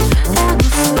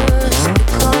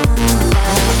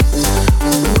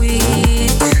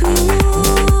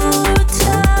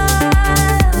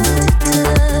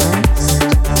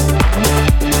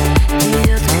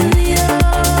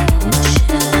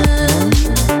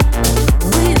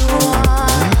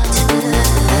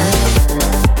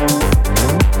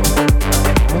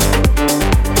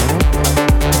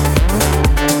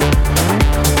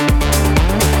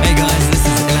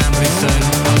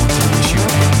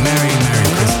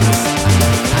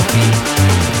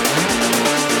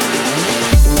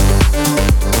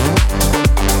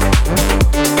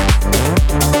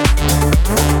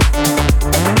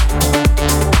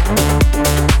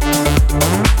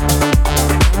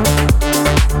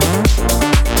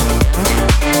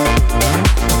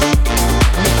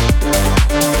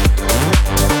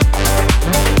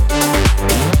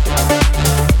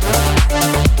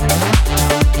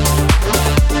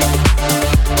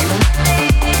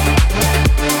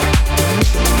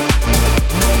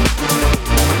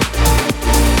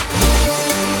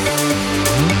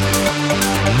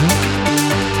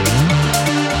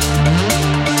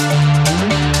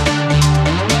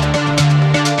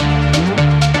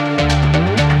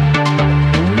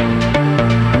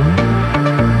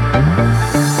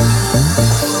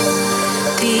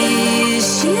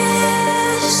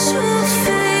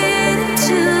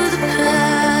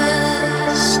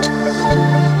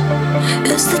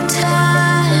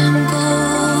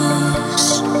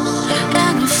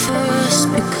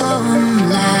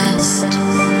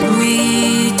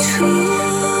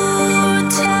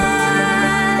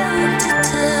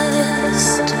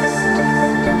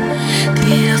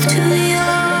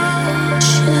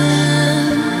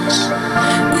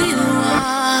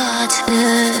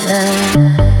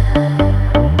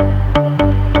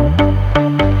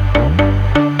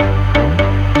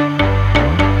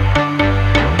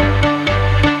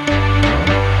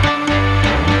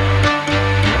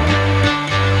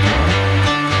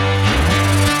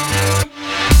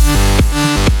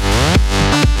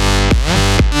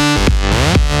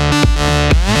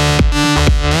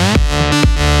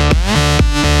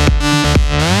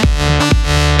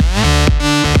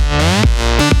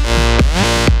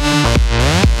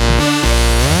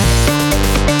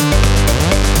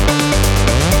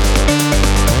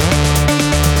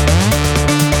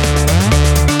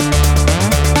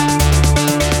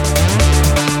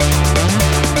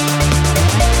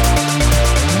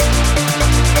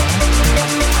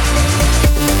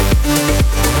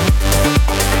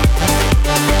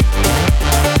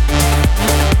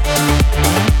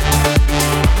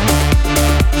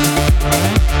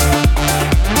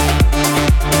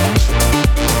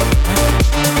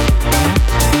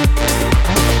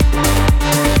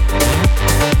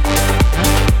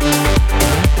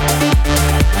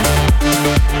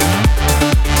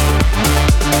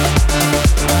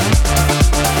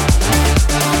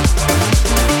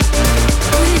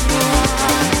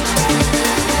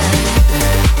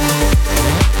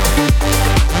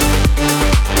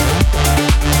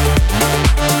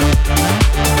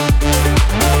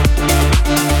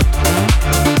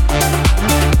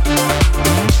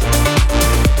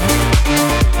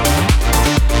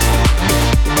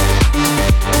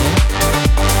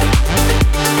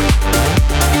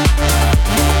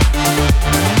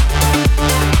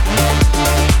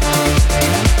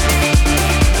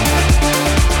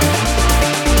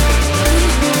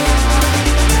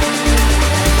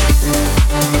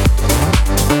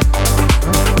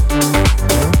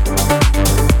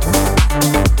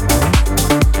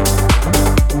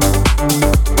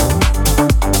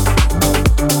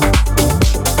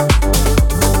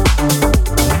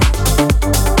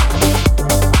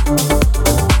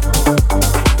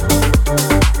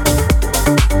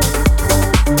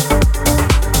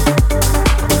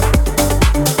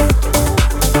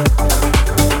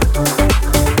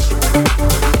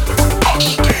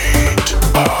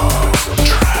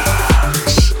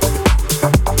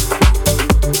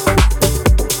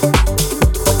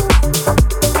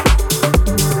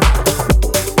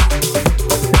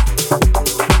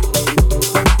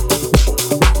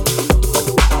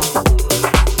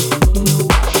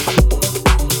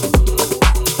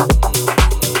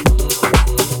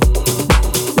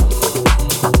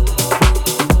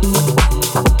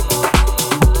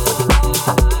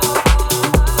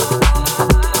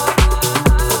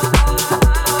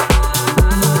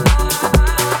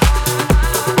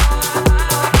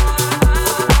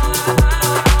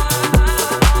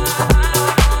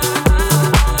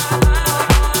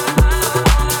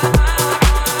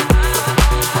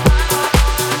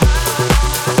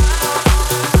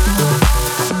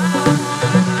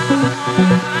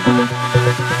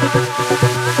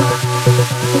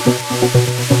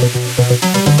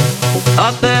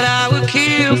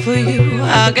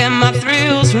 I get my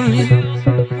thrills from you.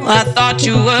 I thought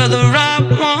you were the right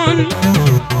one.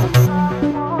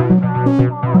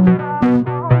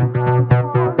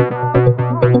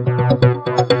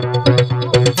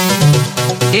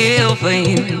 Feel for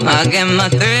you, I get my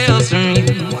thrills from you.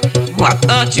 I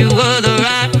thought you were the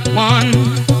right one.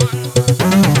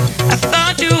 I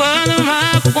thought you were the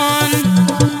right one.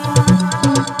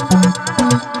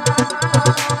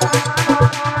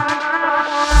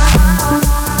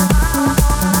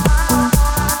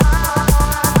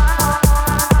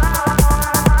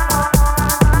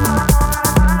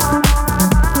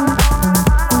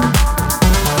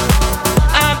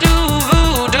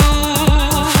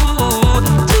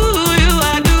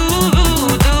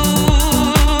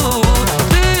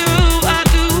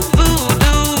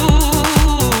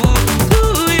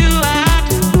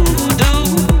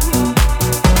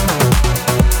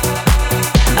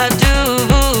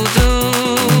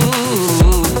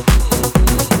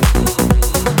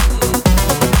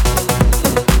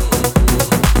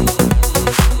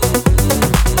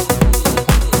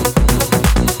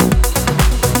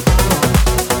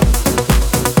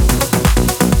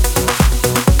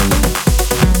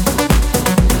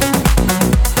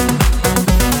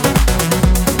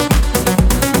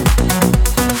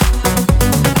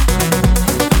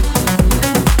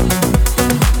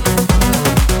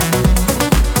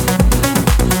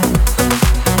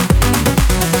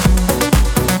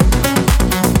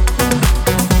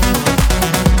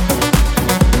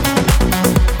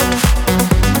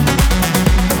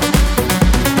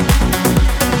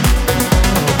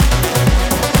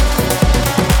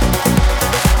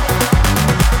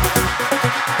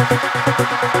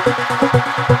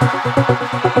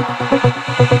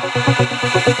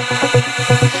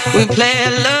 We play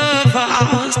love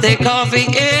house, take coffee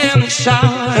in the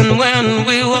shower, and when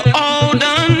we were all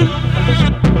done,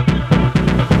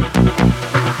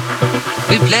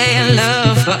 we play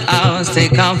love for hours,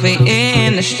 take coffee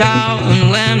in the shower,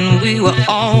 and when we were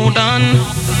all done,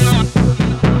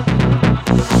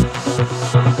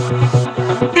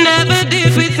 never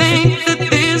did we think that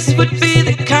this would be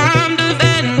the kind of end.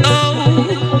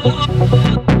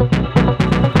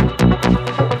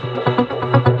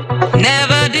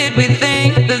 Never did we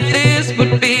think that this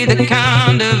would be the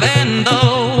kind of end,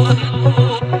 though.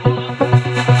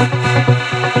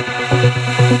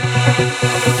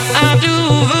 I do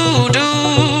voodoo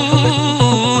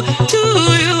to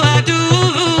you, I do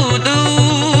voodoo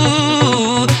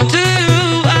to you,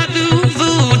 I do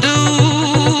voodoo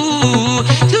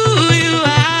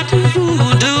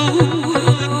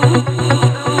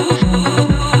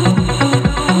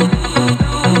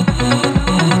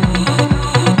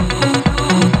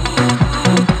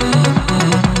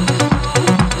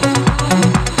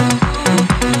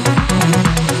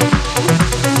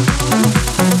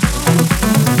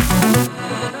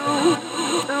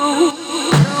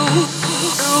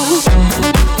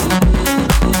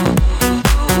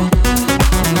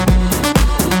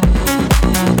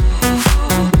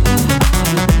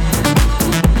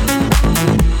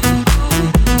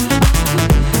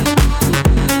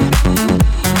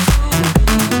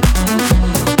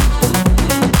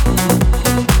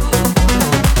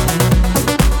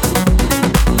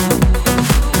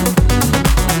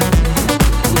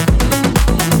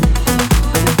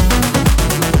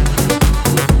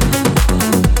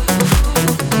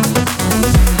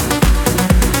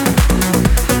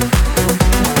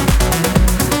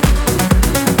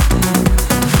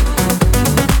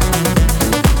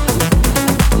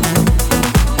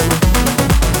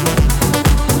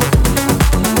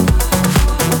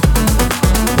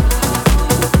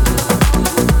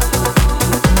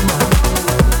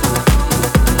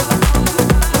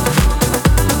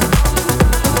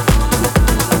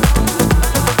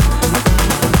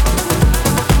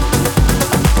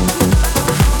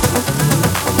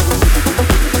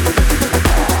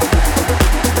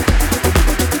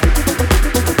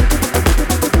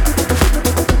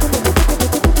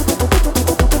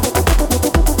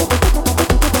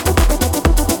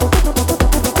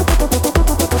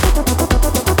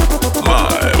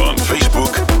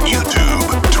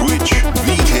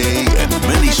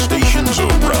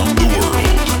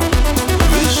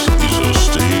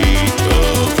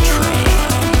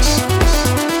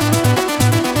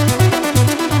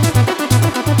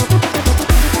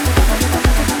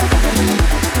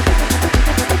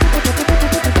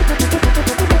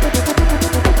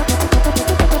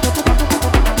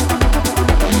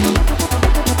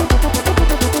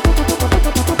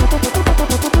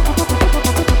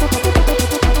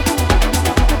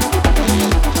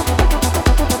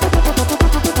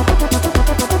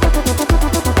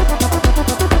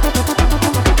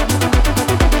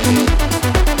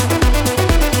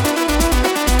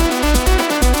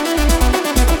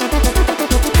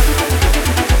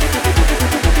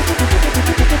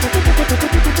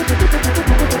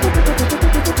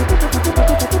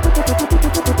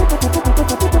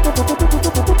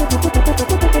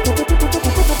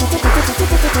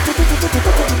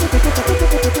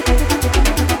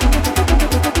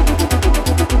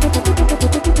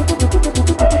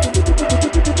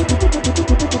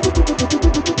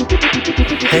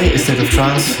State of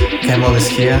Trance, Camel is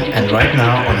here, and right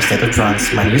now on A State of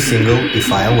Trance, my new single,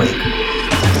 If I Awake.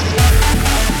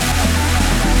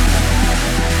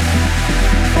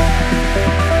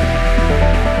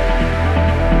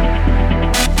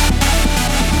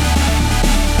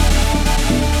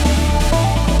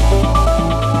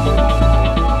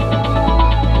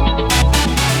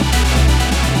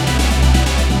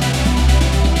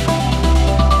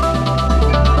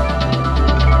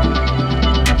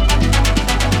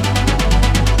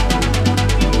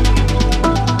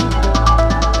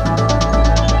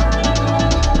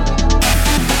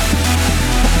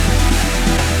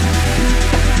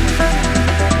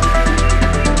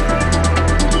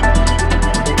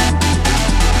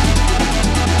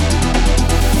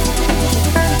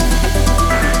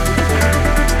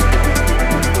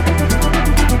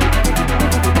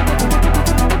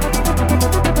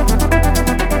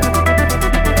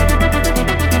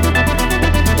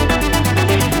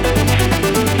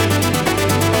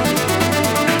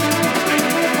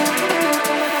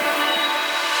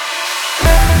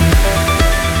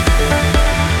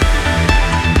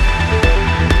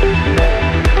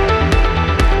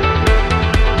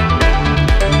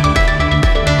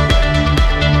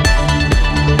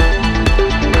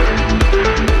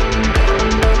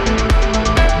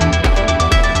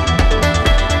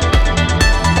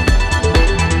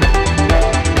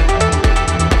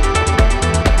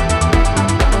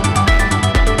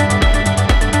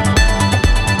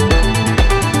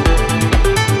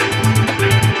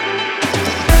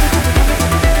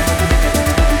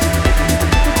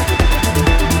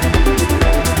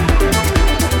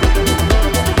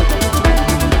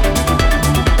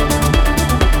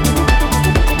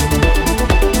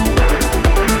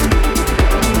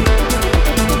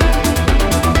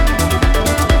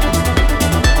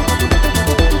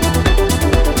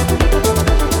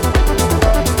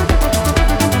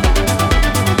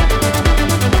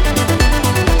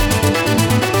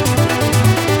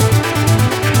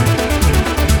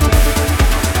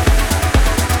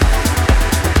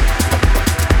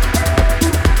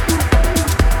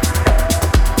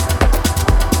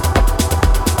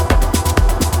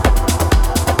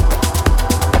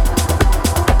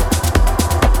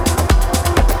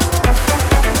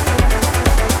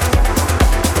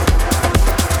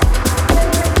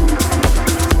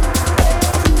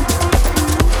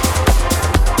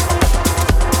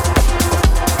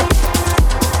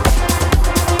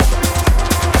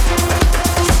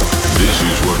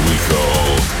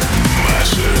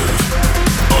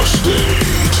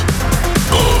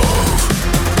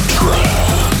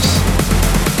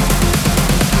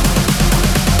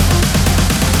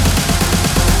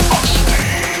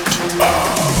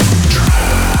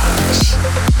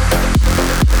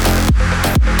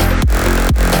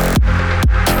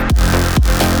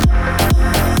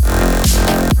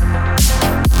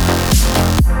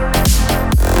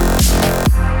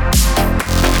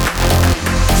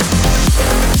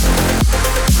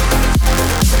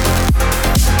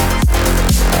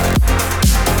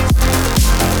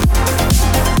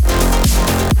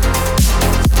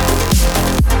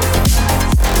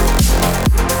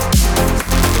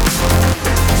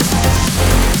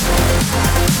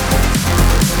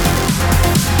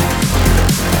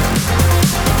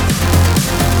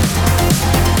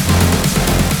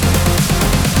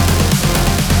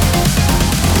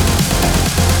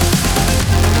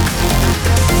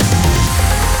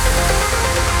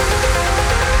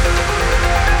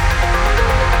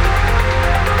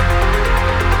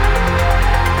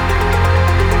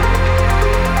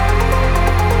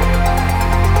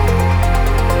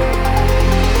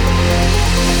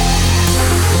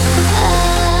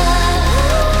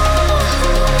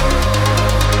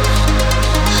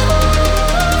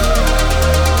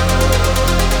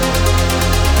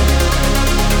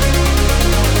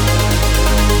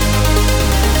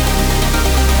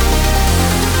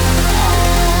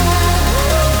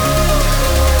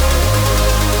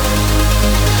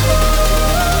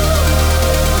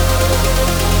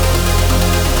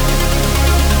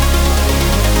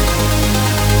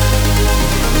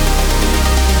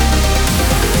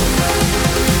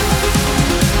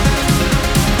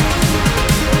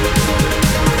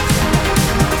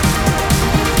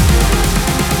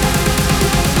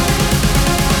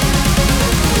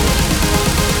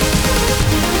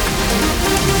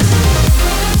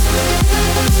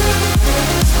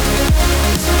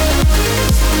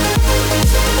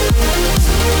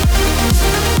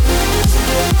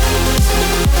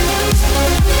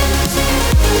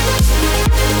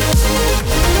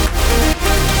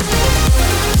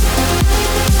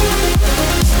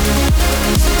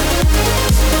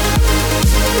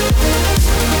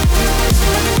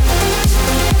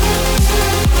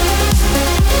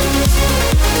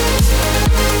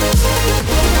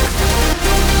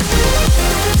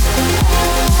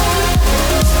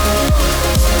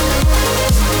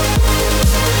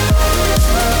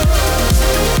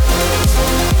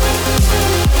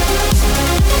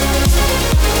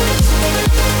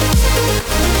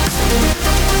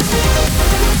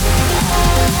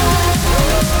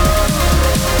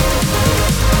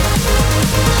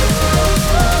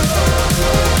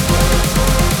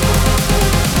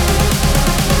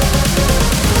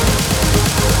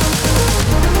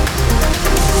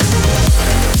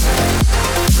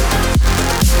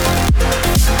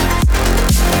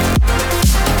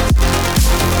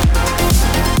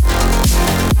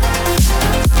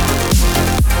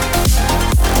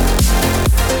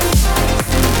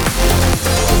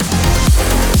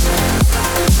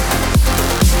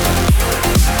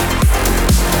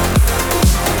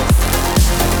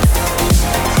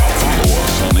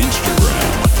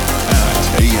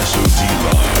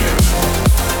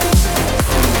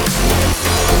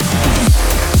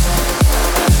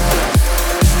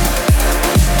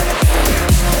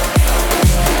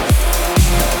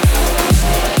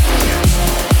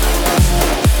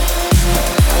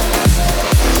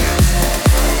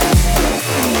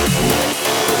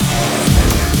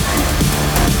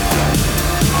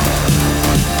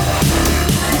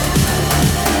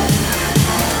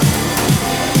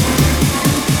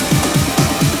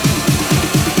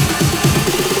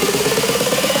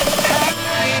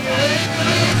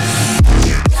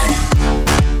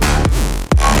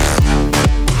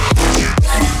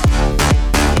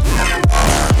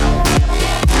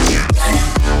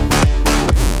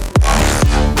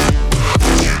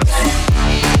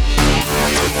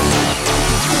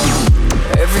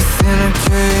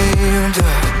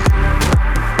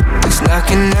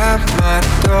 my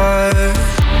door.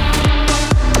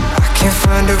 I can't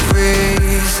find a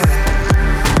reason,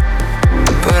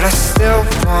 but I still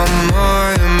want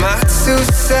more. Am I too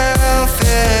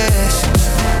selfish?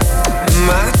 Am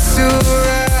I too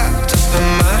wrapped up in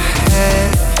my head?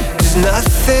 'Cause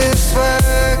nothing's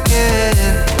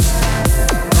working.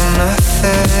 Oh,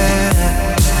 nothing.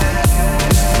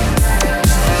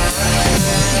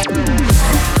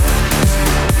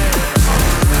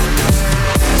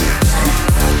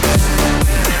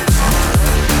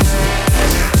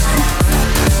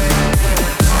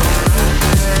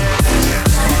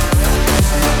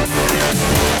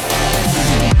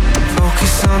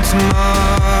 On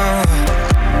tomorrow,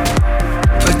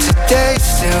 but today's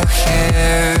still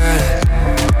here.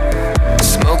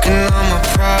 Smoking all my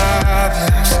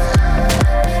problems,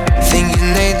 thinking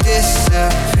they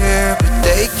disappear, but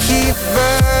they keep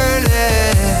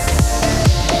burning.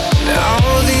 Now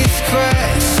all these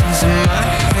questions in my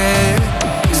head,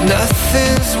 'cause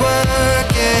nothing's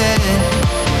working.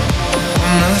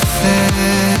 Nothing.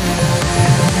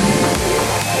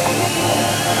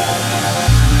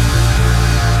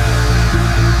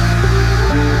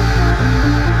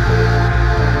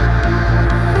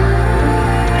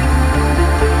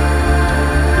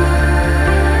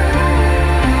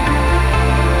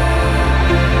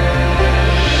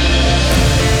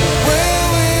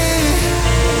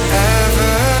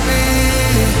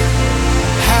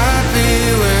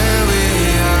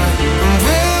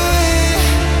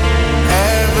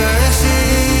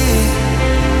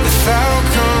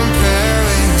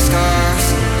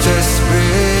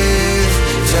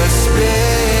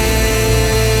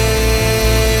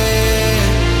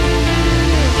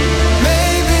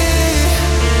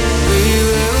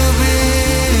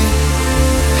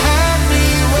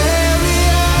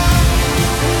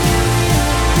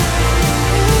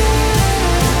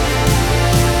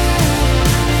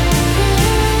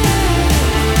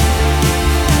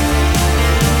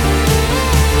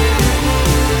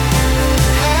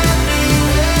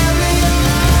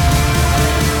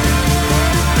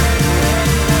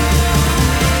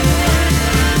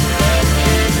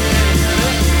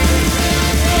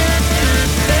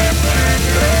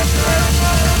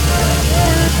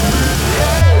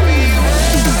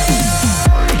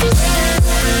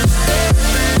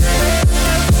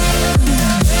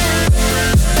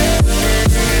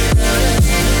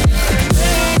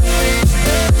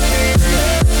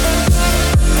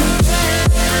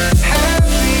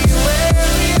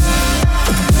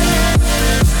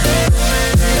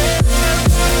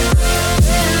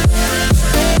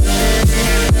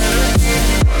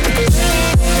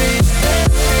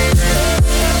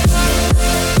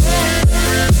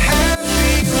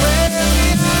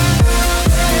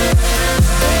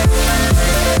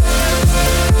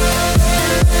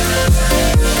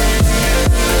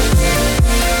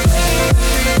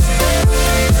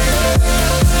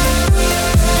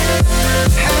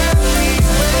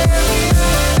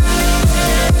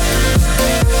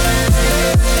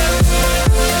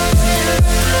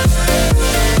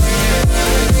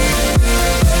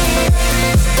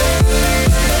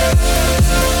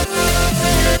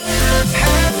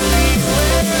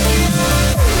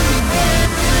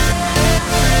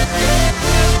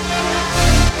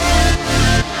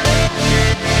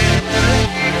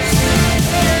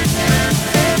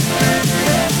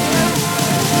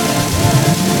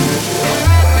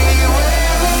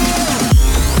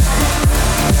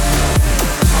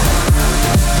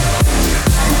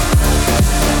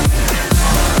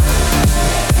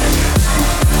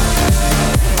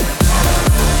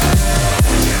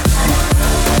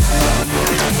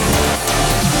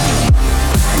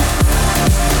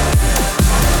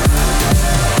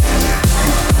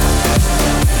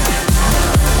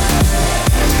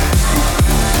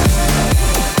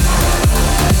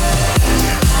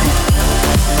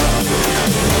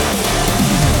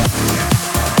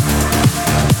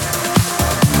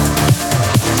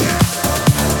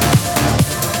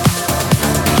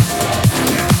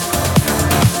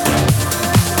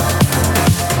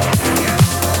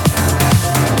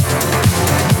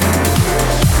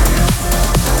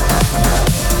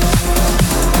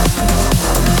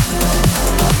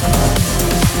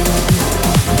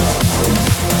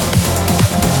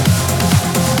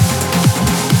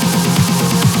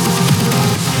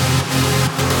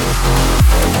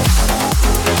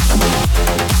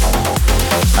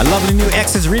 A lovely new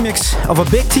Exits remix of a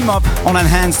big team up on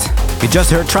Enhanced. We just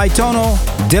heard Tritonal,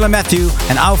 Dylan Matthew,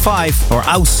 and Au5 or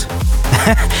Aus.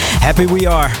 Happy we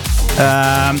are.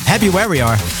 Happy where we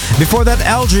are. Before that,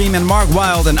 Aldream and Mark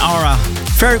Wilde and Aura.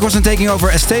 Ferry Corson taking over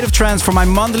A State of Trance for my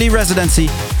monthly residency.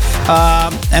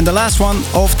 And the last one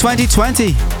of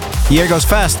 2020. Year goes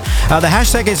fast. The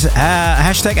hashtag is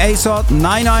hashtag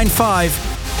ASOT995.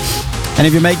 And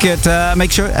if you make it,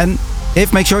 make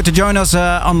sure to join us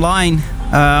online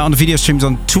on the video streams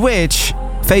on Twitch,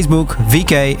 Facebook,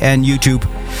 VK, and YouTube.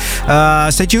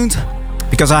 Stay tuned,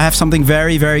 because I have something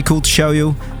very, very cool to show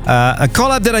you. A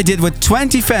collab that I did with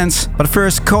 20 fans. But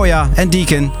first, Koya and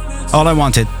Deacon, All I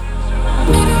Wanted.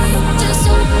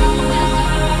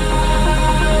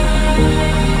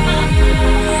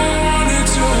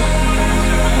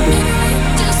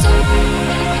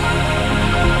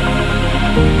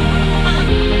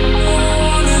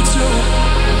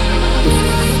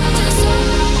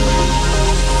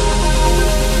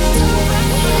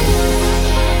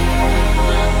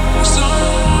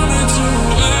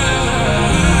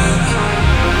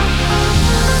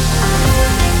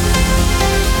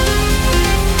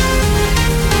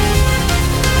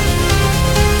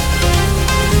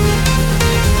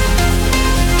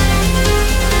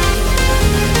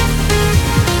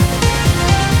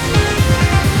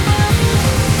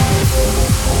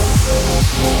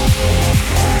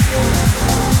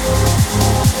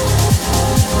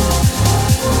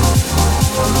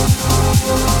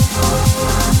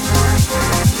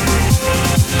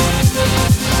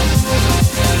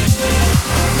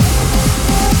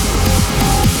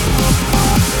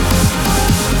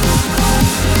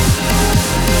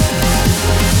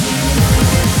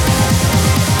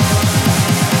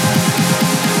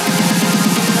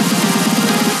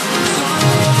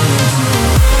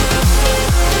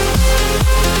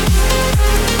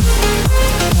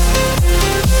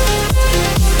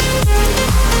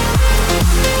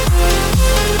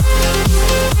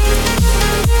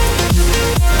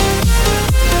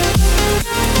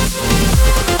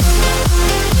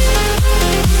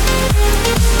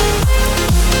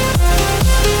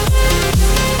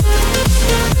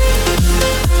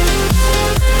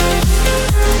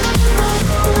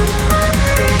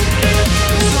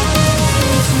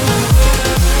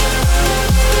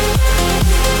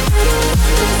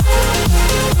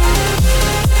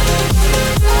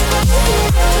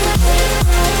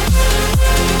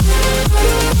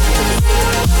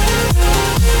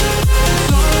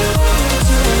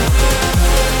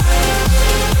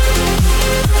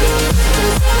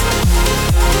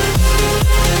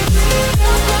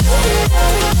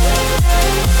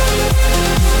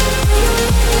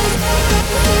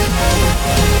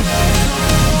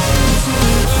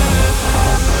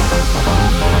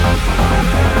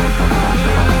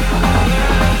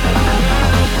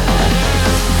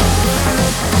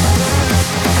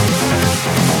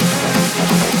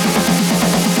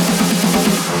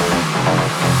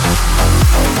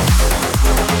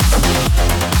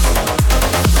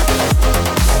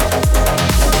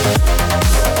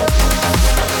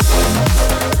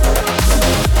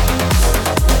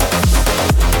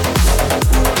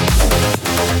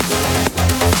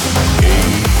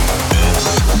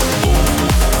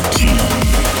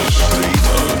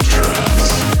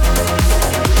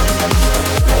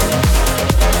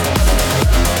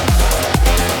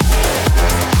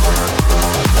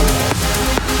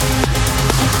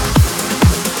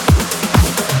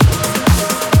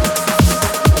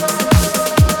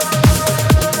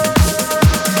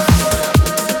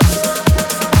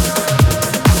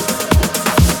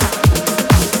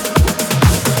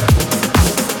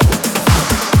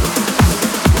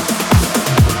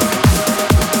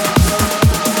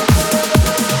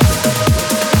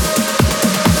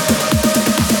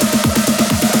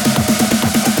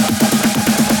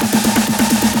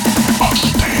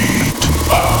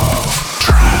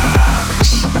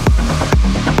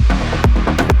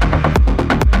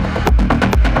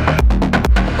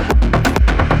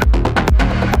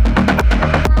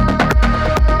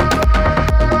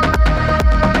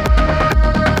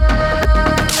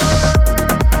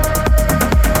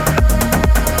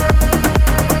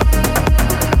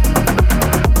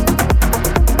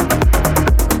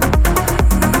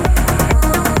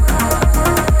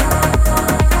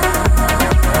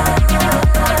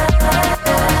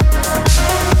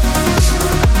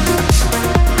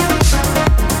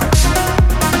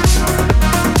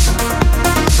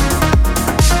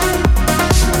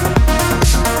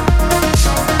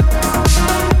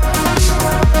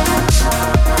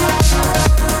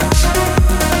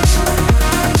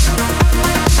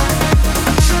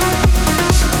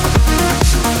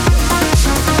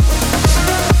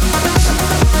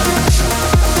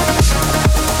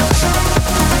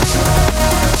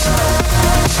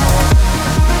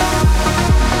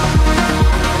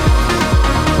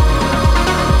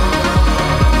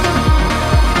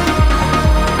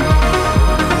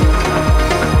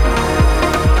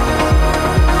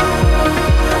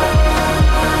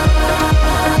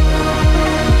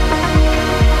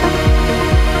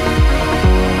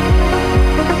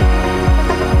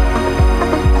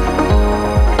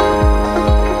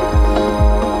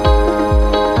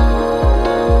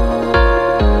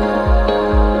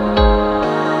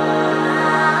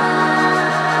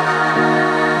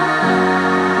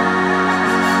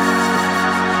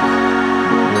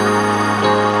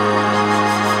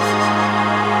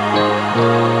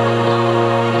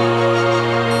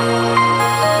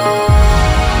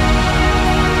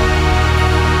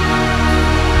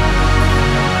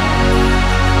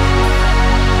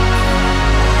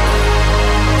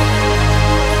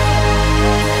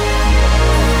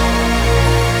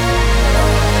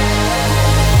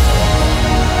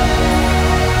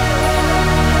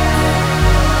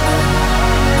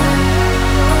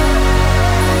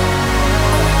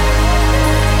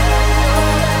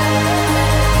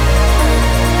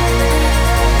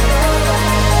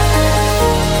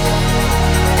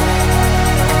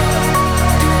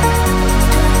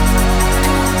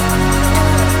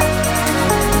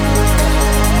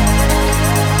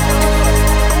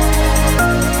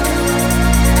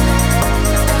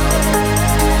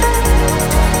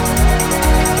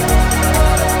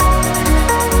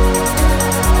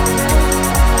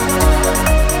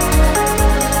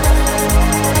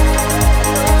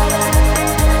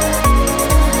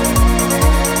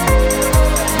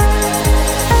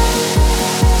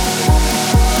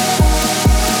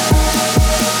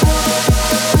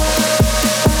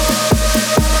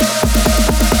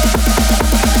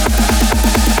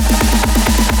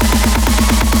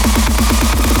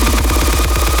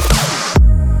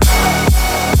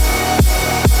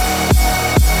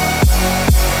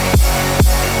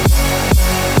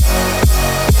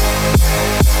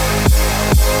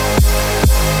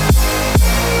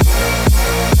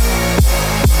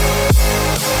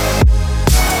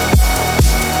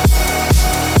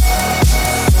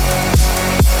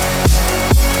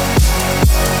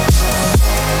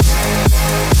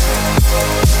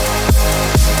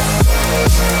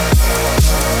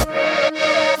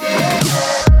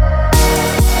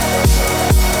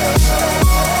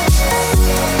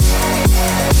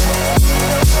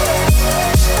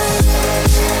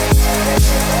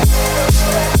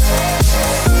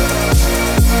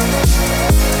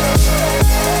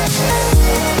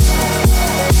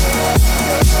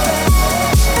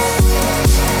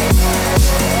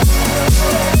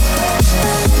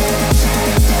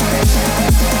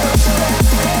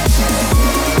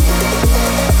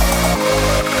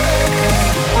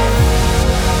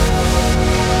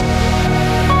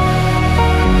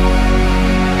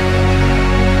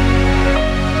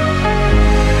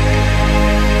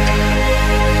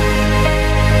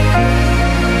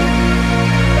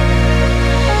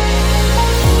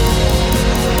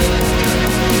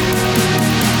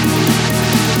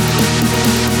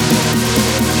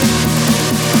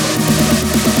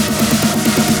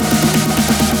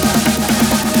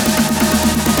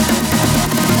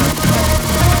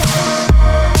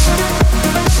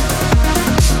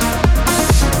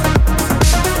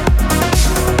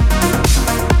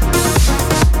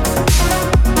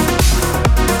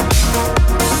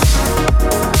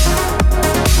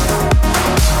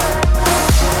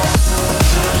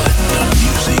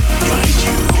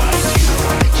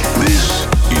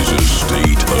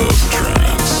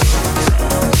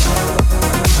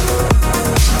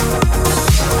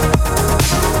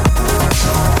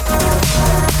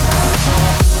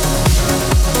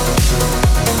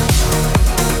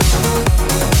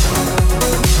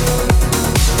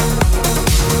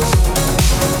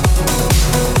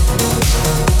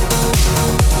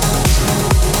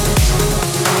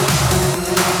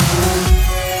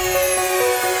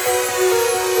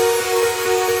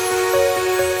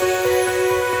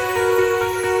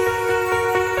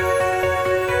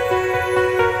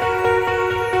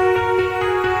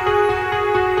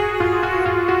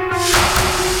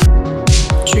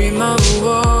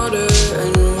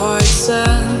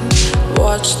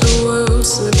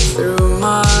 slip through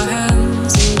my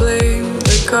hands and blame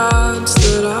the cards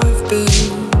that I've been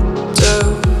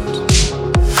dealt.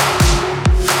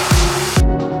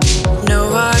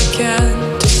 No, I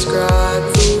can't describe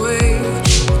the way,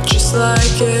 just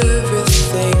like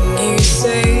everything you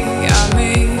say, I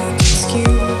make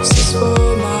excuses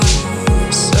for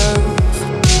myself.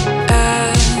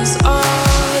 As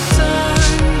our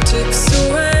time ticks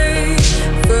away,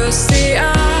 first the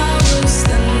hours,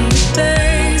 then the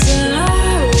days, and I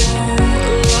won't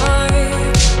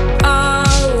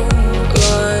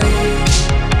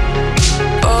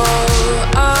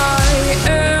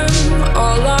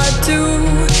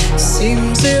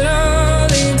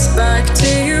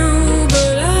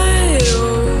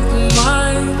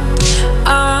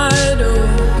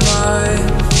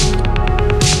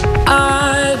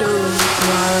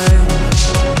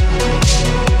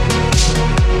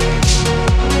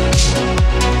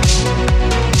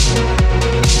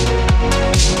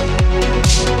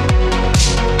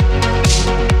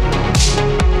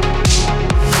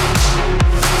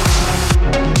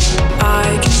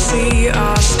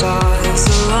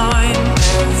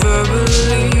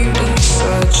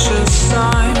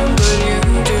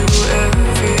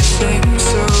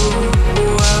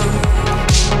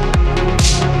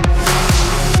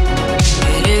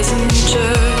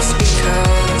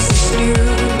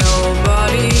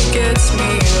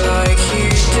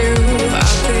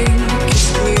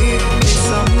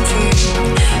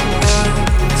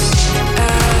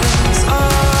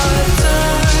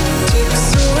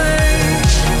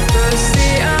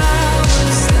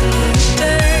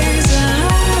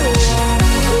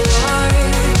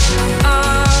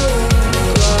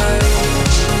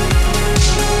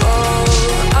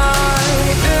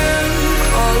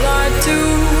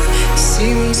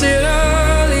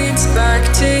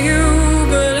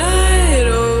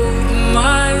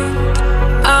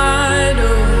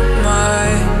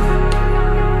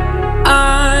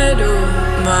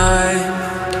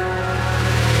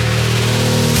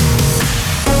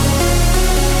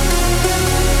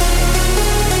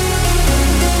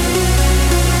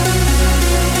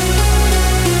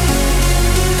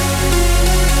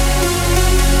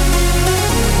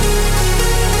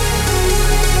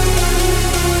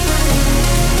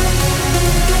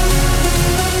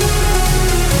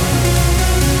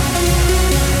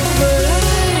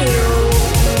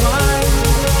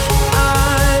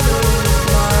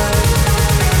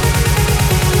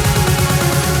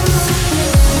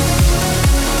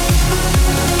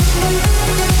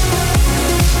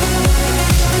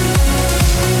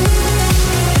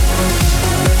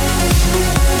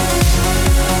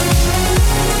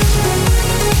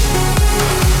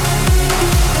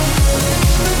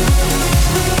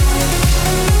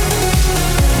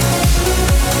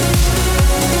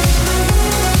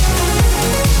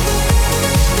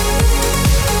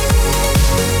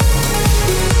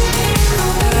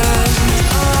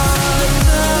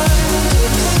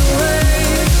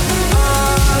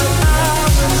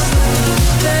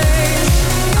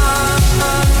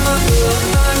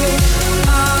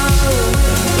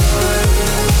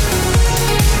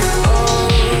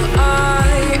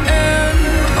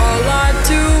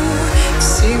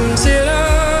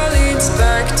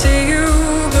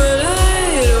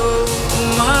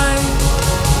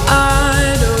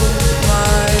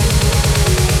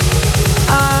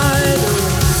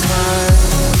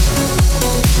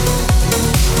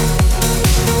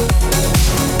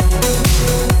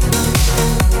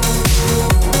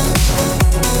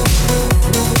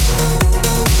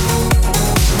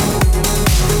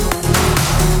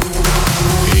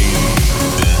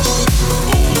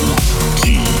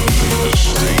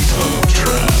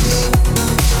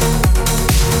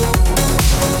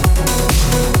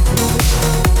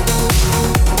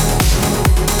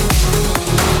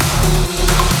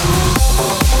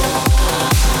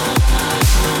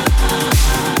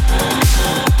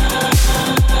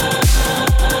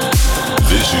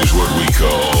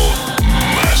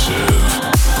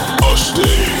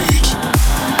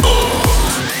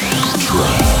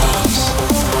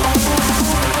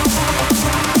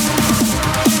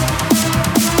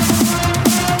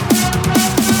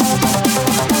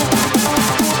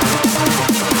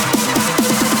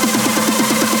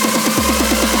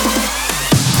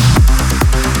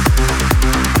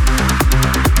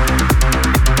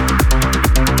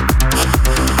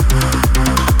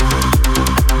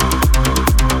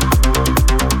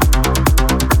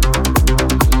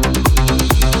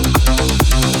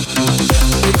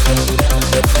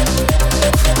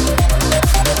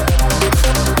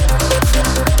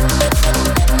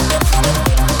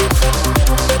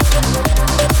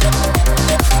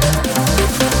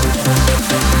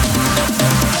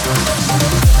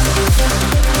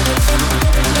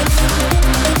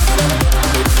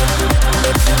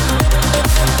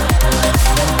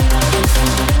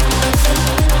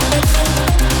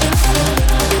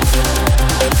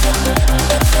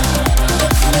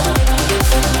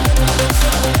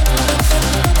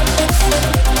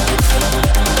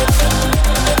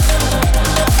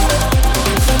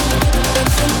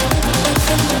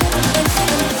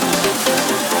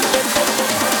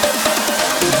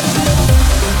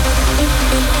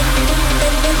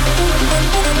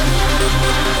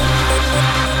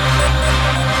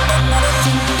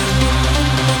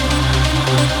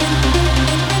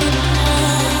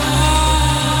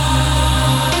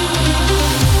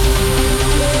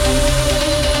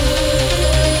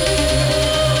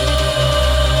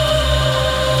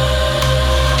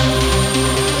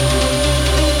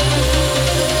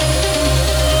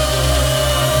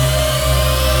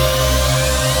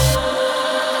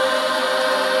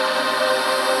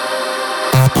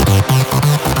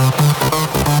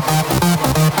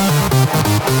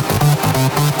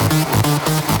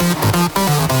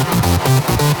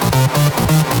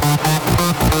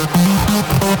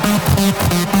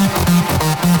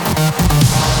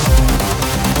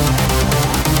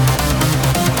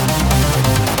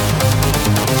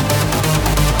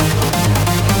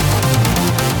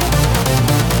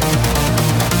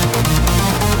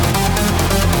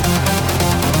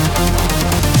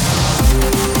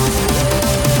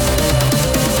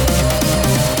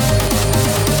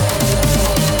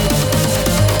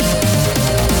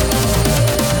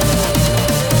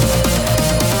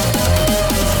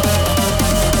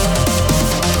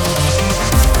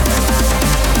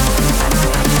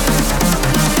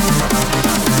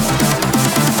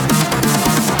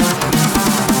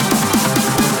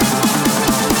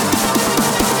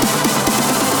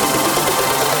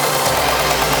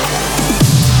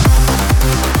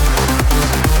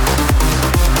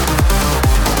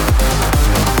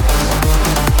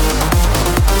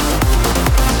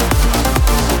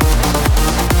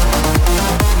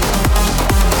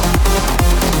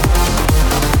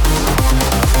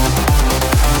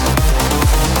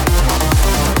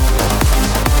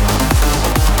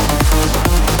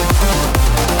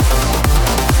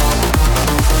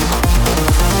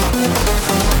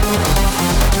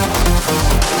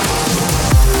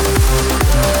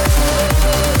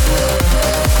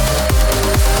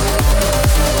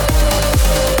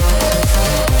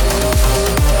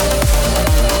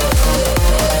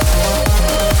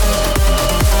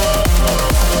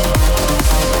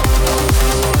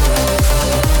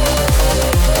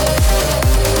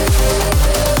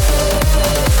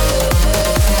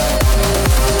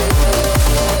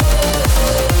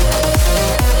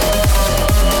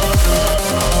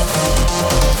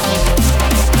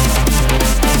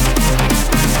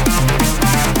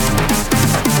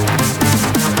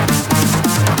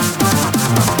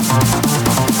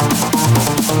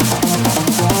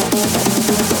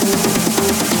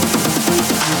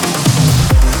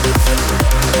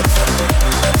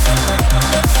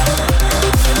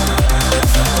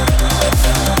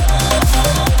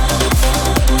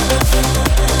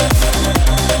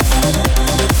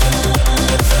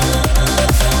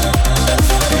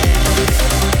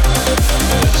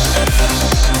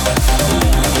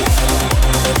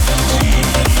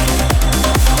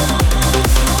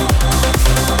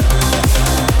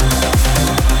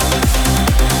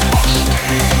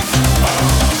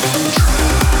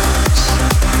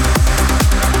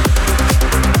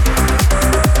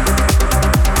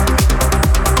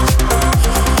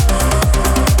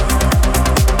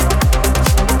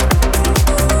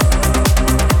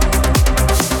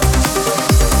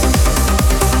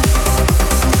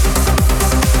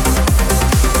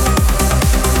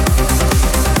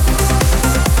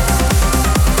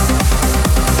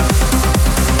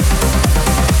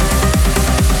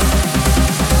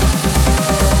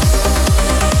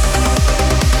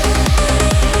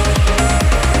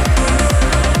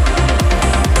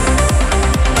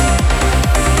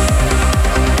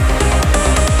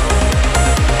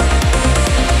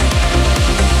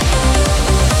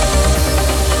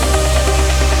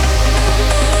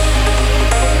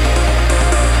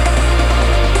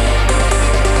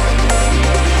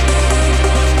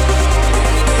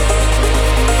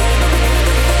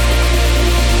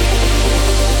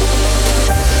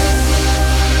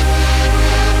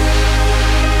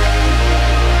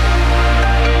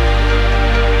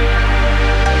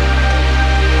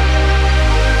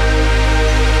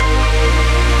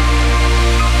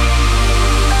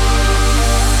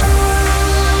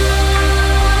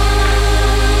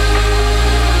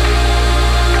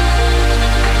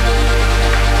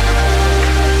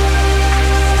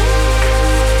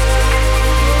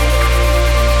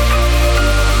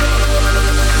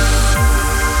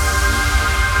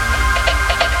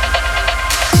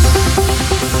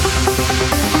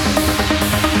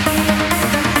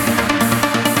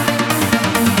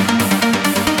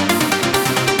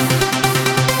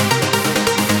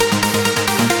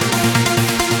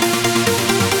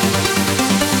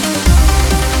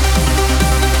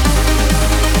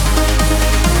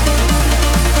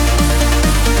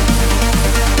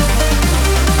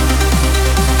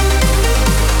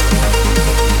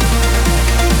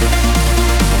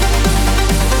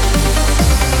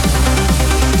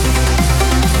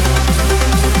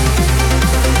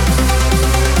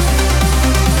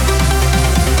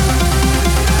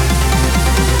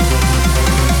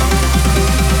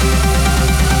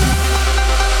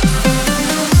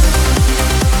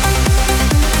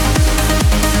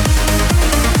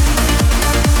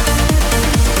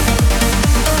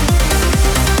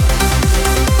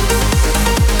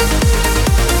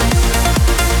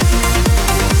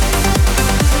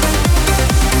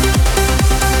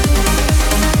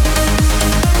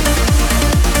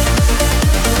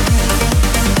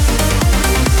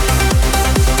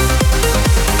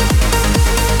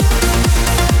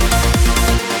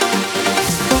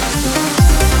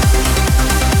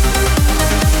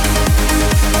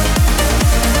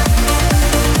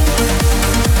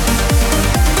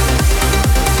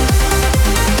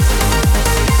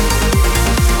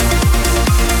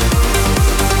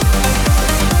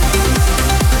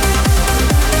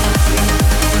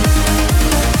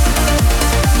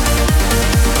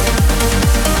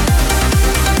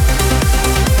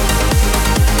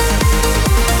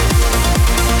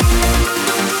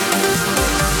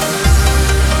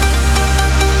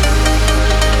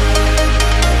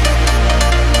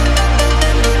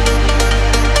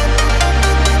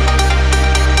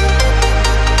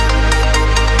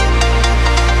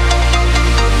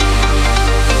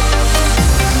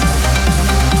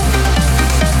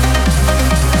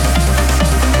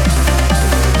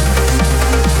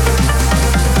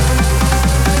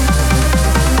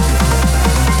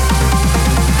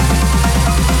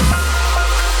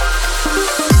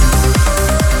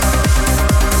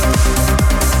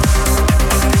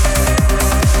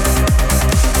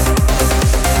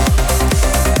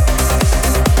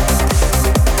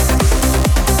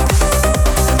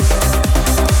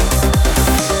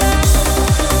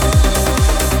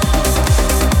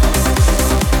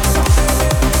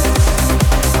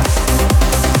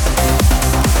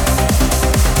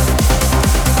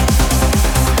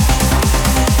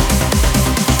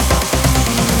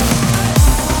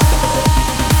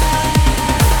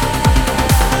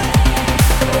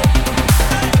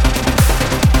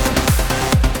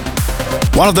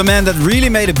One of the men that really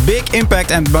made a big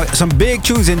impact and some big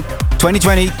tunes in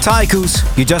 2020, Tycoos.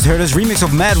 You just heard his remix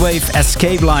of Madwave,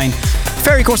 Escape Line.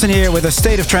 Ferry Corsten here with A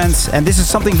State of Trance, and this is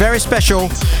something very special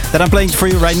that I'm playing for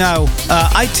you right now.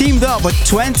 I teamed up with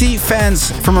 20 fans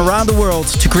from around the world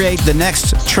to create the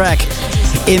next track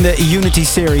in the Unity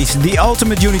series, the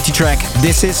ultimate Unity track.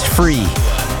 This is Free.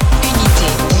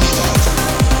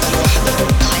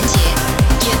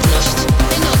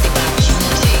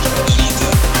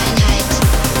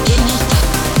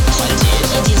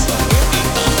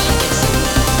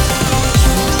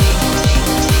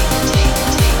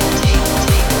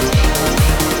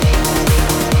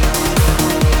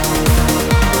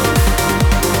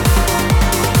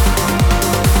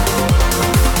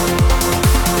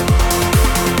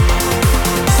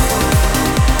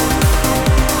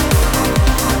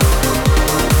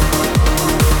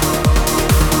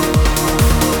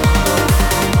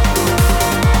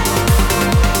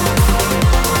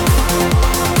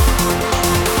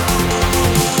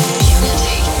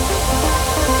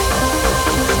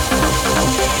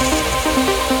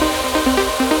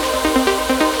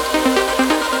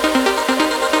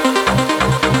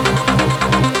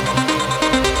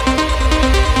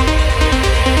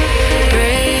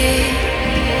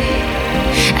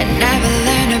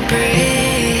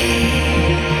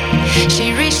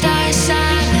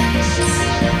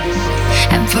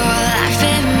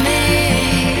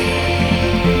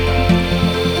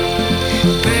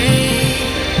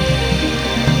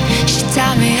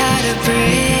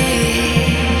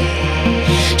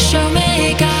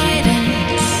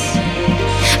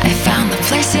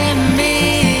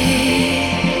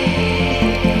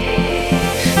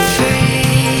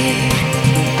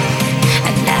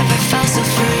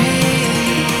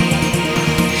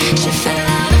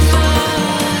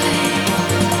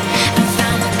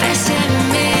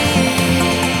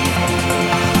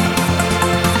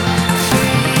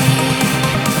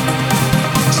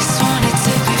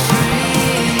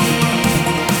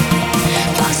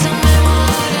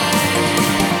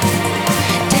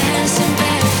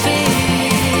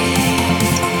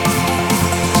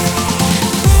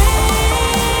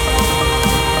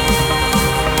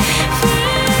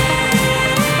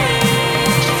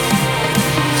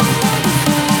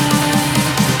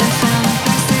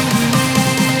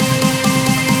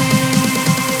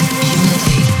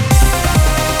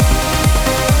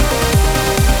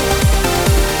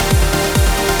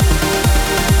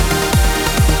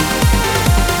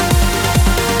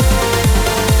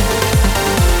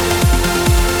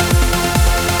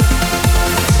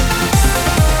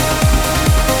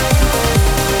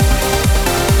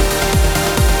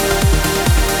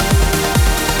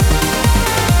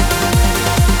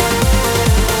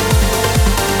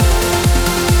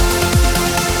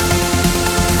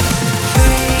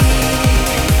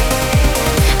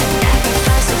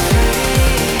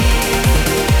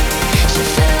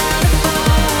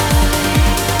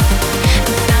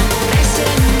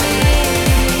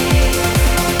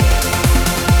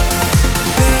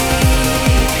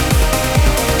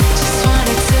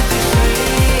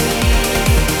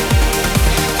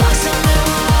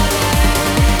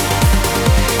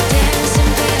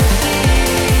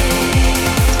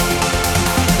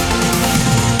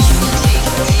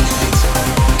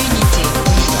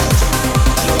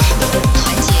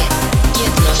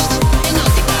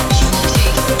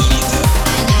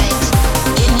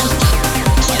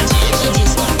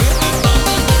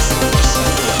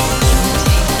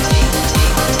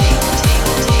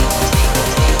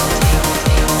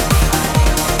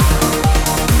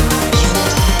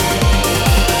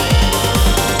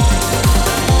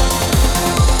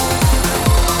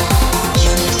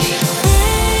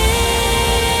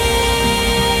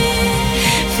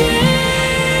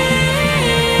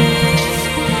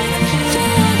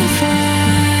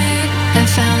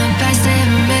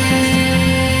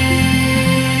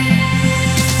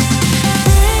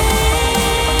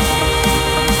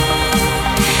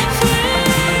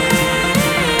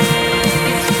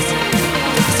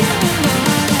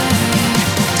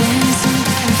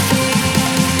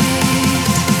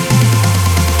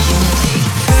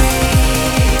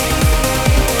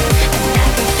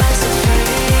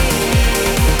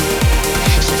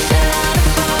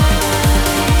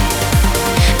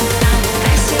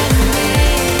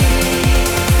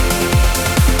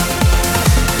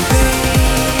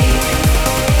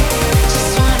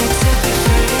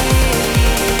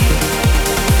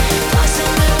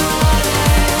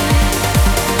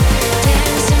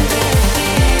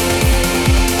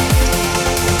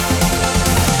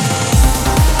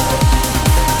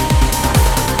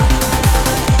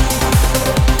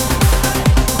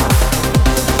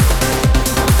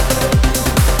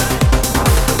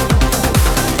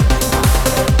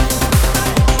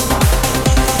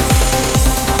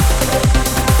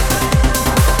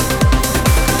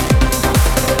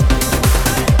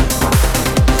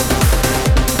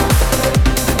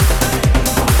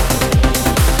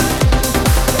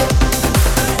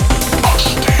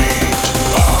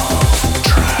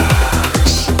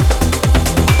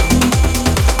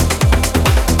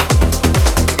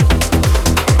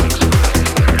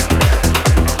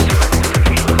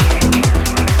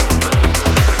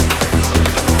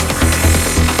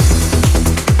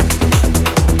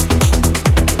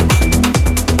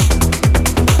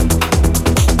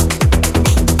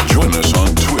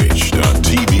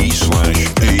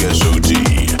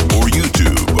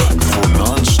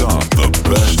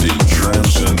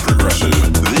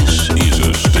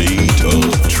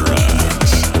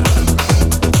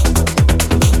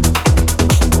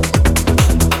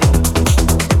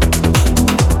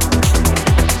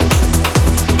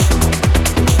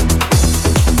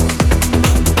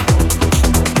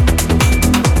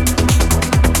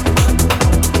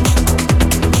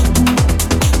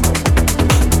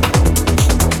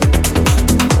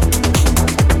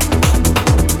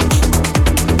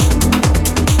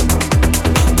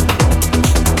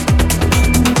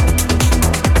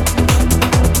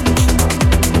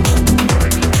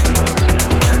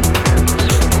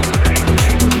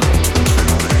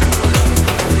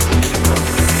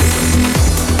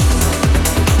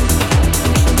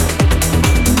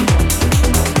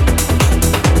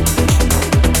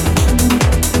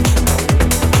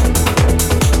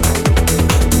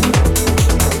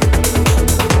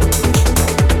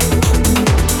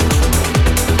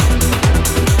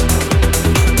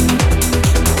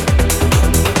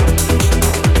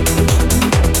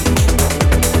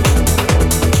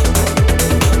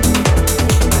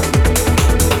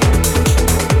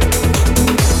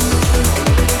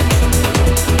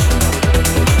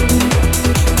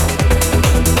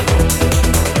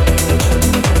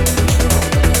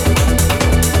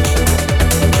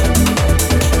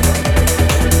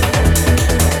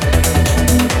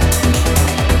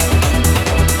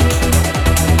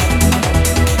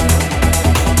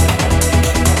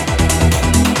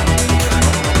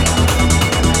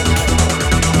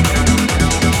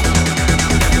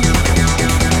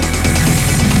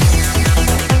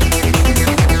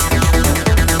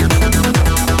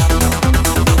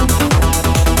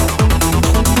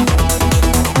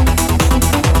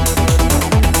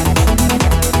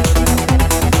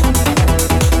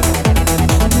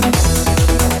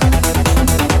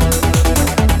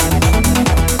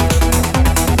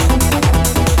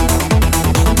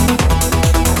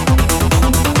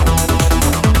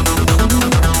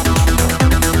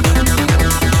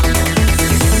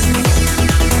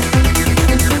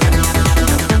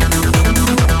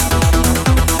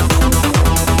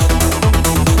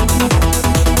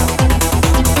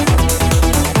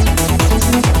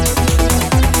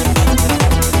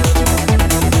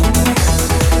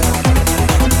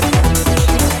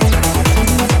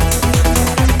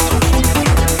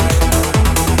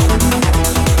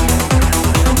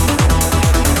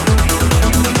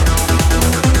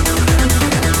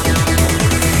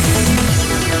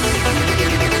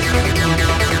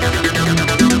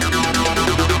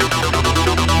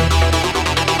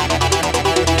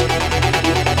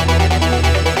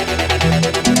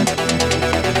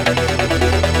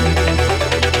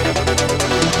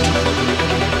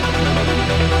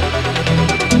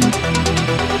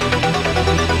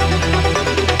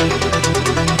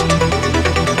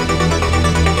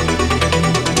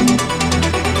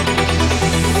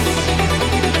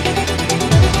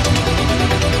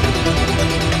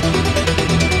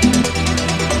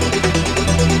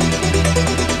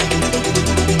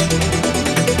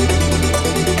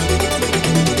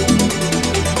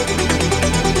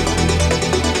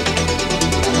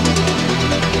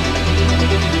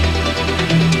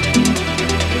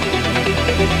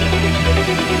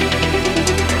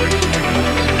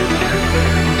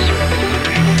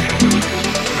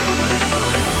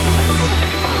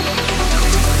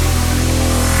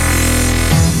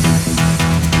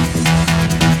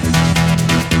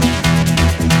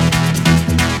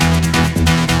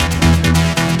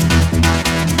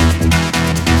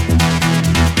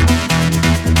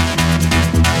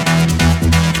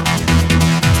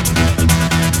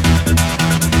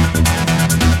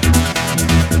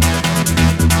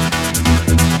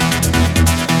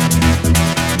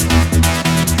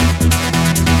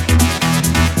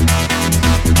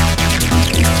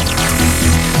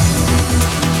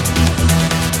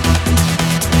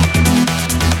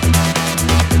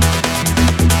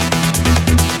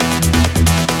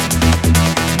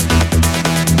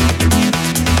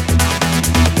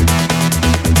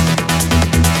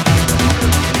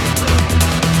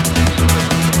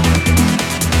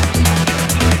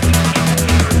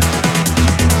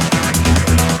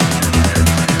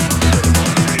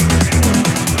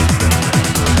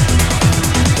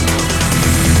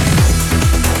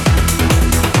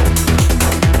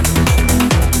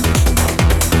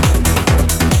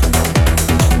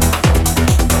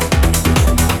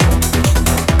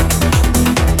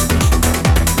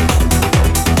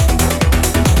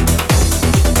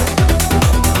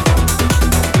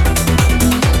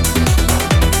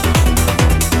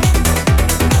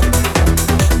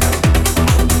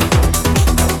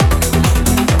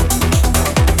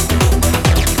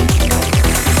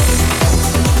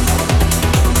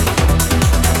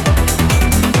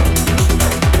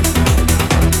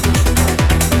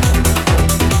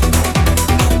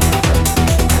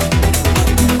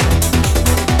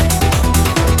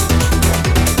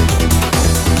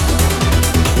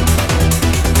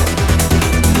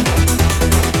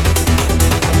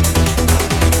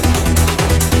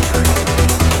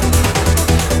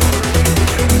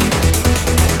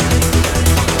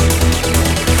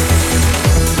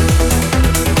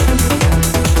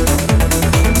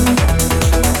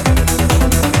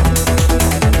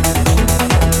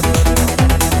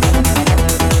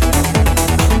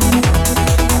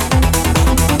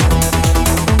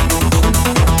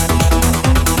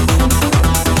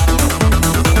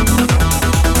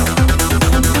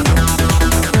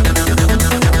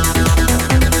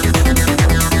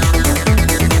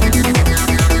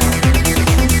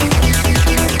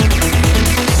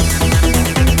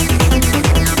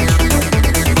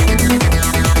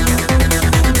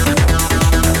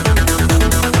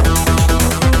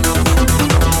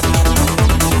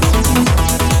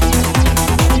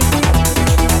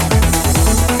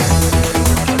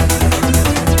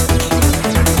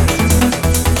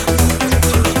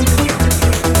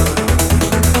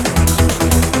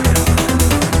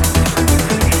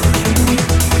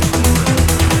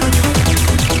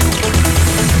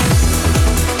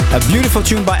 Beautiful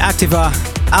tune by Activa,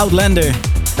 Outlander.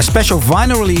 A special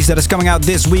vinyl release that is coming out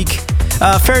this week.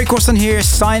 Ferry Corsten here,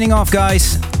 signing off,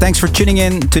 guys. Thanks for tuning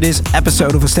in to this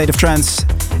episode of A State of Trance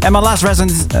and my last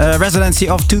residency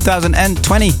of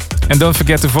 2020. And don't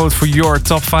forget to vote for your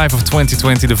top 5 of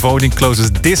 2020. The voting closes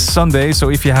this Sunday, so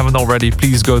if you haven't already,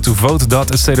 please go to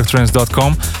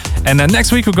vote.astateoftrance.com. And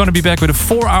next week we're going to be back with a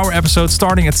 4-hour episode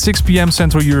starting at 6 p.m.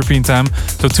 Central European Time,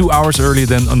 so 2 hours earlier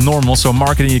than normal. So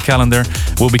mark it in your calendar.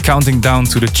 We'll be counting down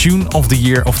to the tune of the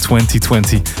year of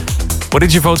 2020. What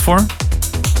did you vote for?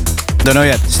 Don't know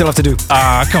yet. Still have to do.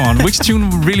 Come on. Which tune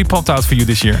really popped out for you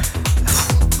this year?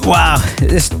 Wow,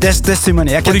 there's too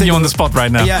many. Putting you on the spot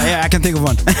right now. Yeah, I can think of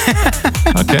one.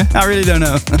 Okay. I really don't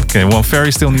know. Okay, well,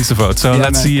 Ferry still needs to vote. So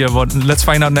let's see let's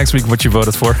find out next week what you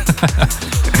voted for.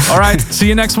 All right, see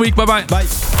you next week. Bye-bye. Bye.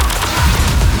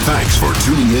 Thanks for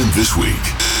tuning in this week.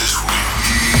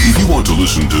 If you want to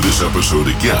listen to this episode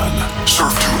again,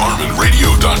 surf to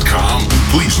ArminRadio.com.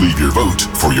 Please leave your vote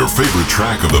for your favorite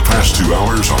track of the past 2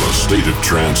 hours on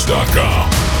AstateOfTrance.com.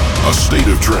 A State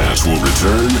of Trance will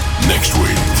return next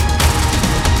week.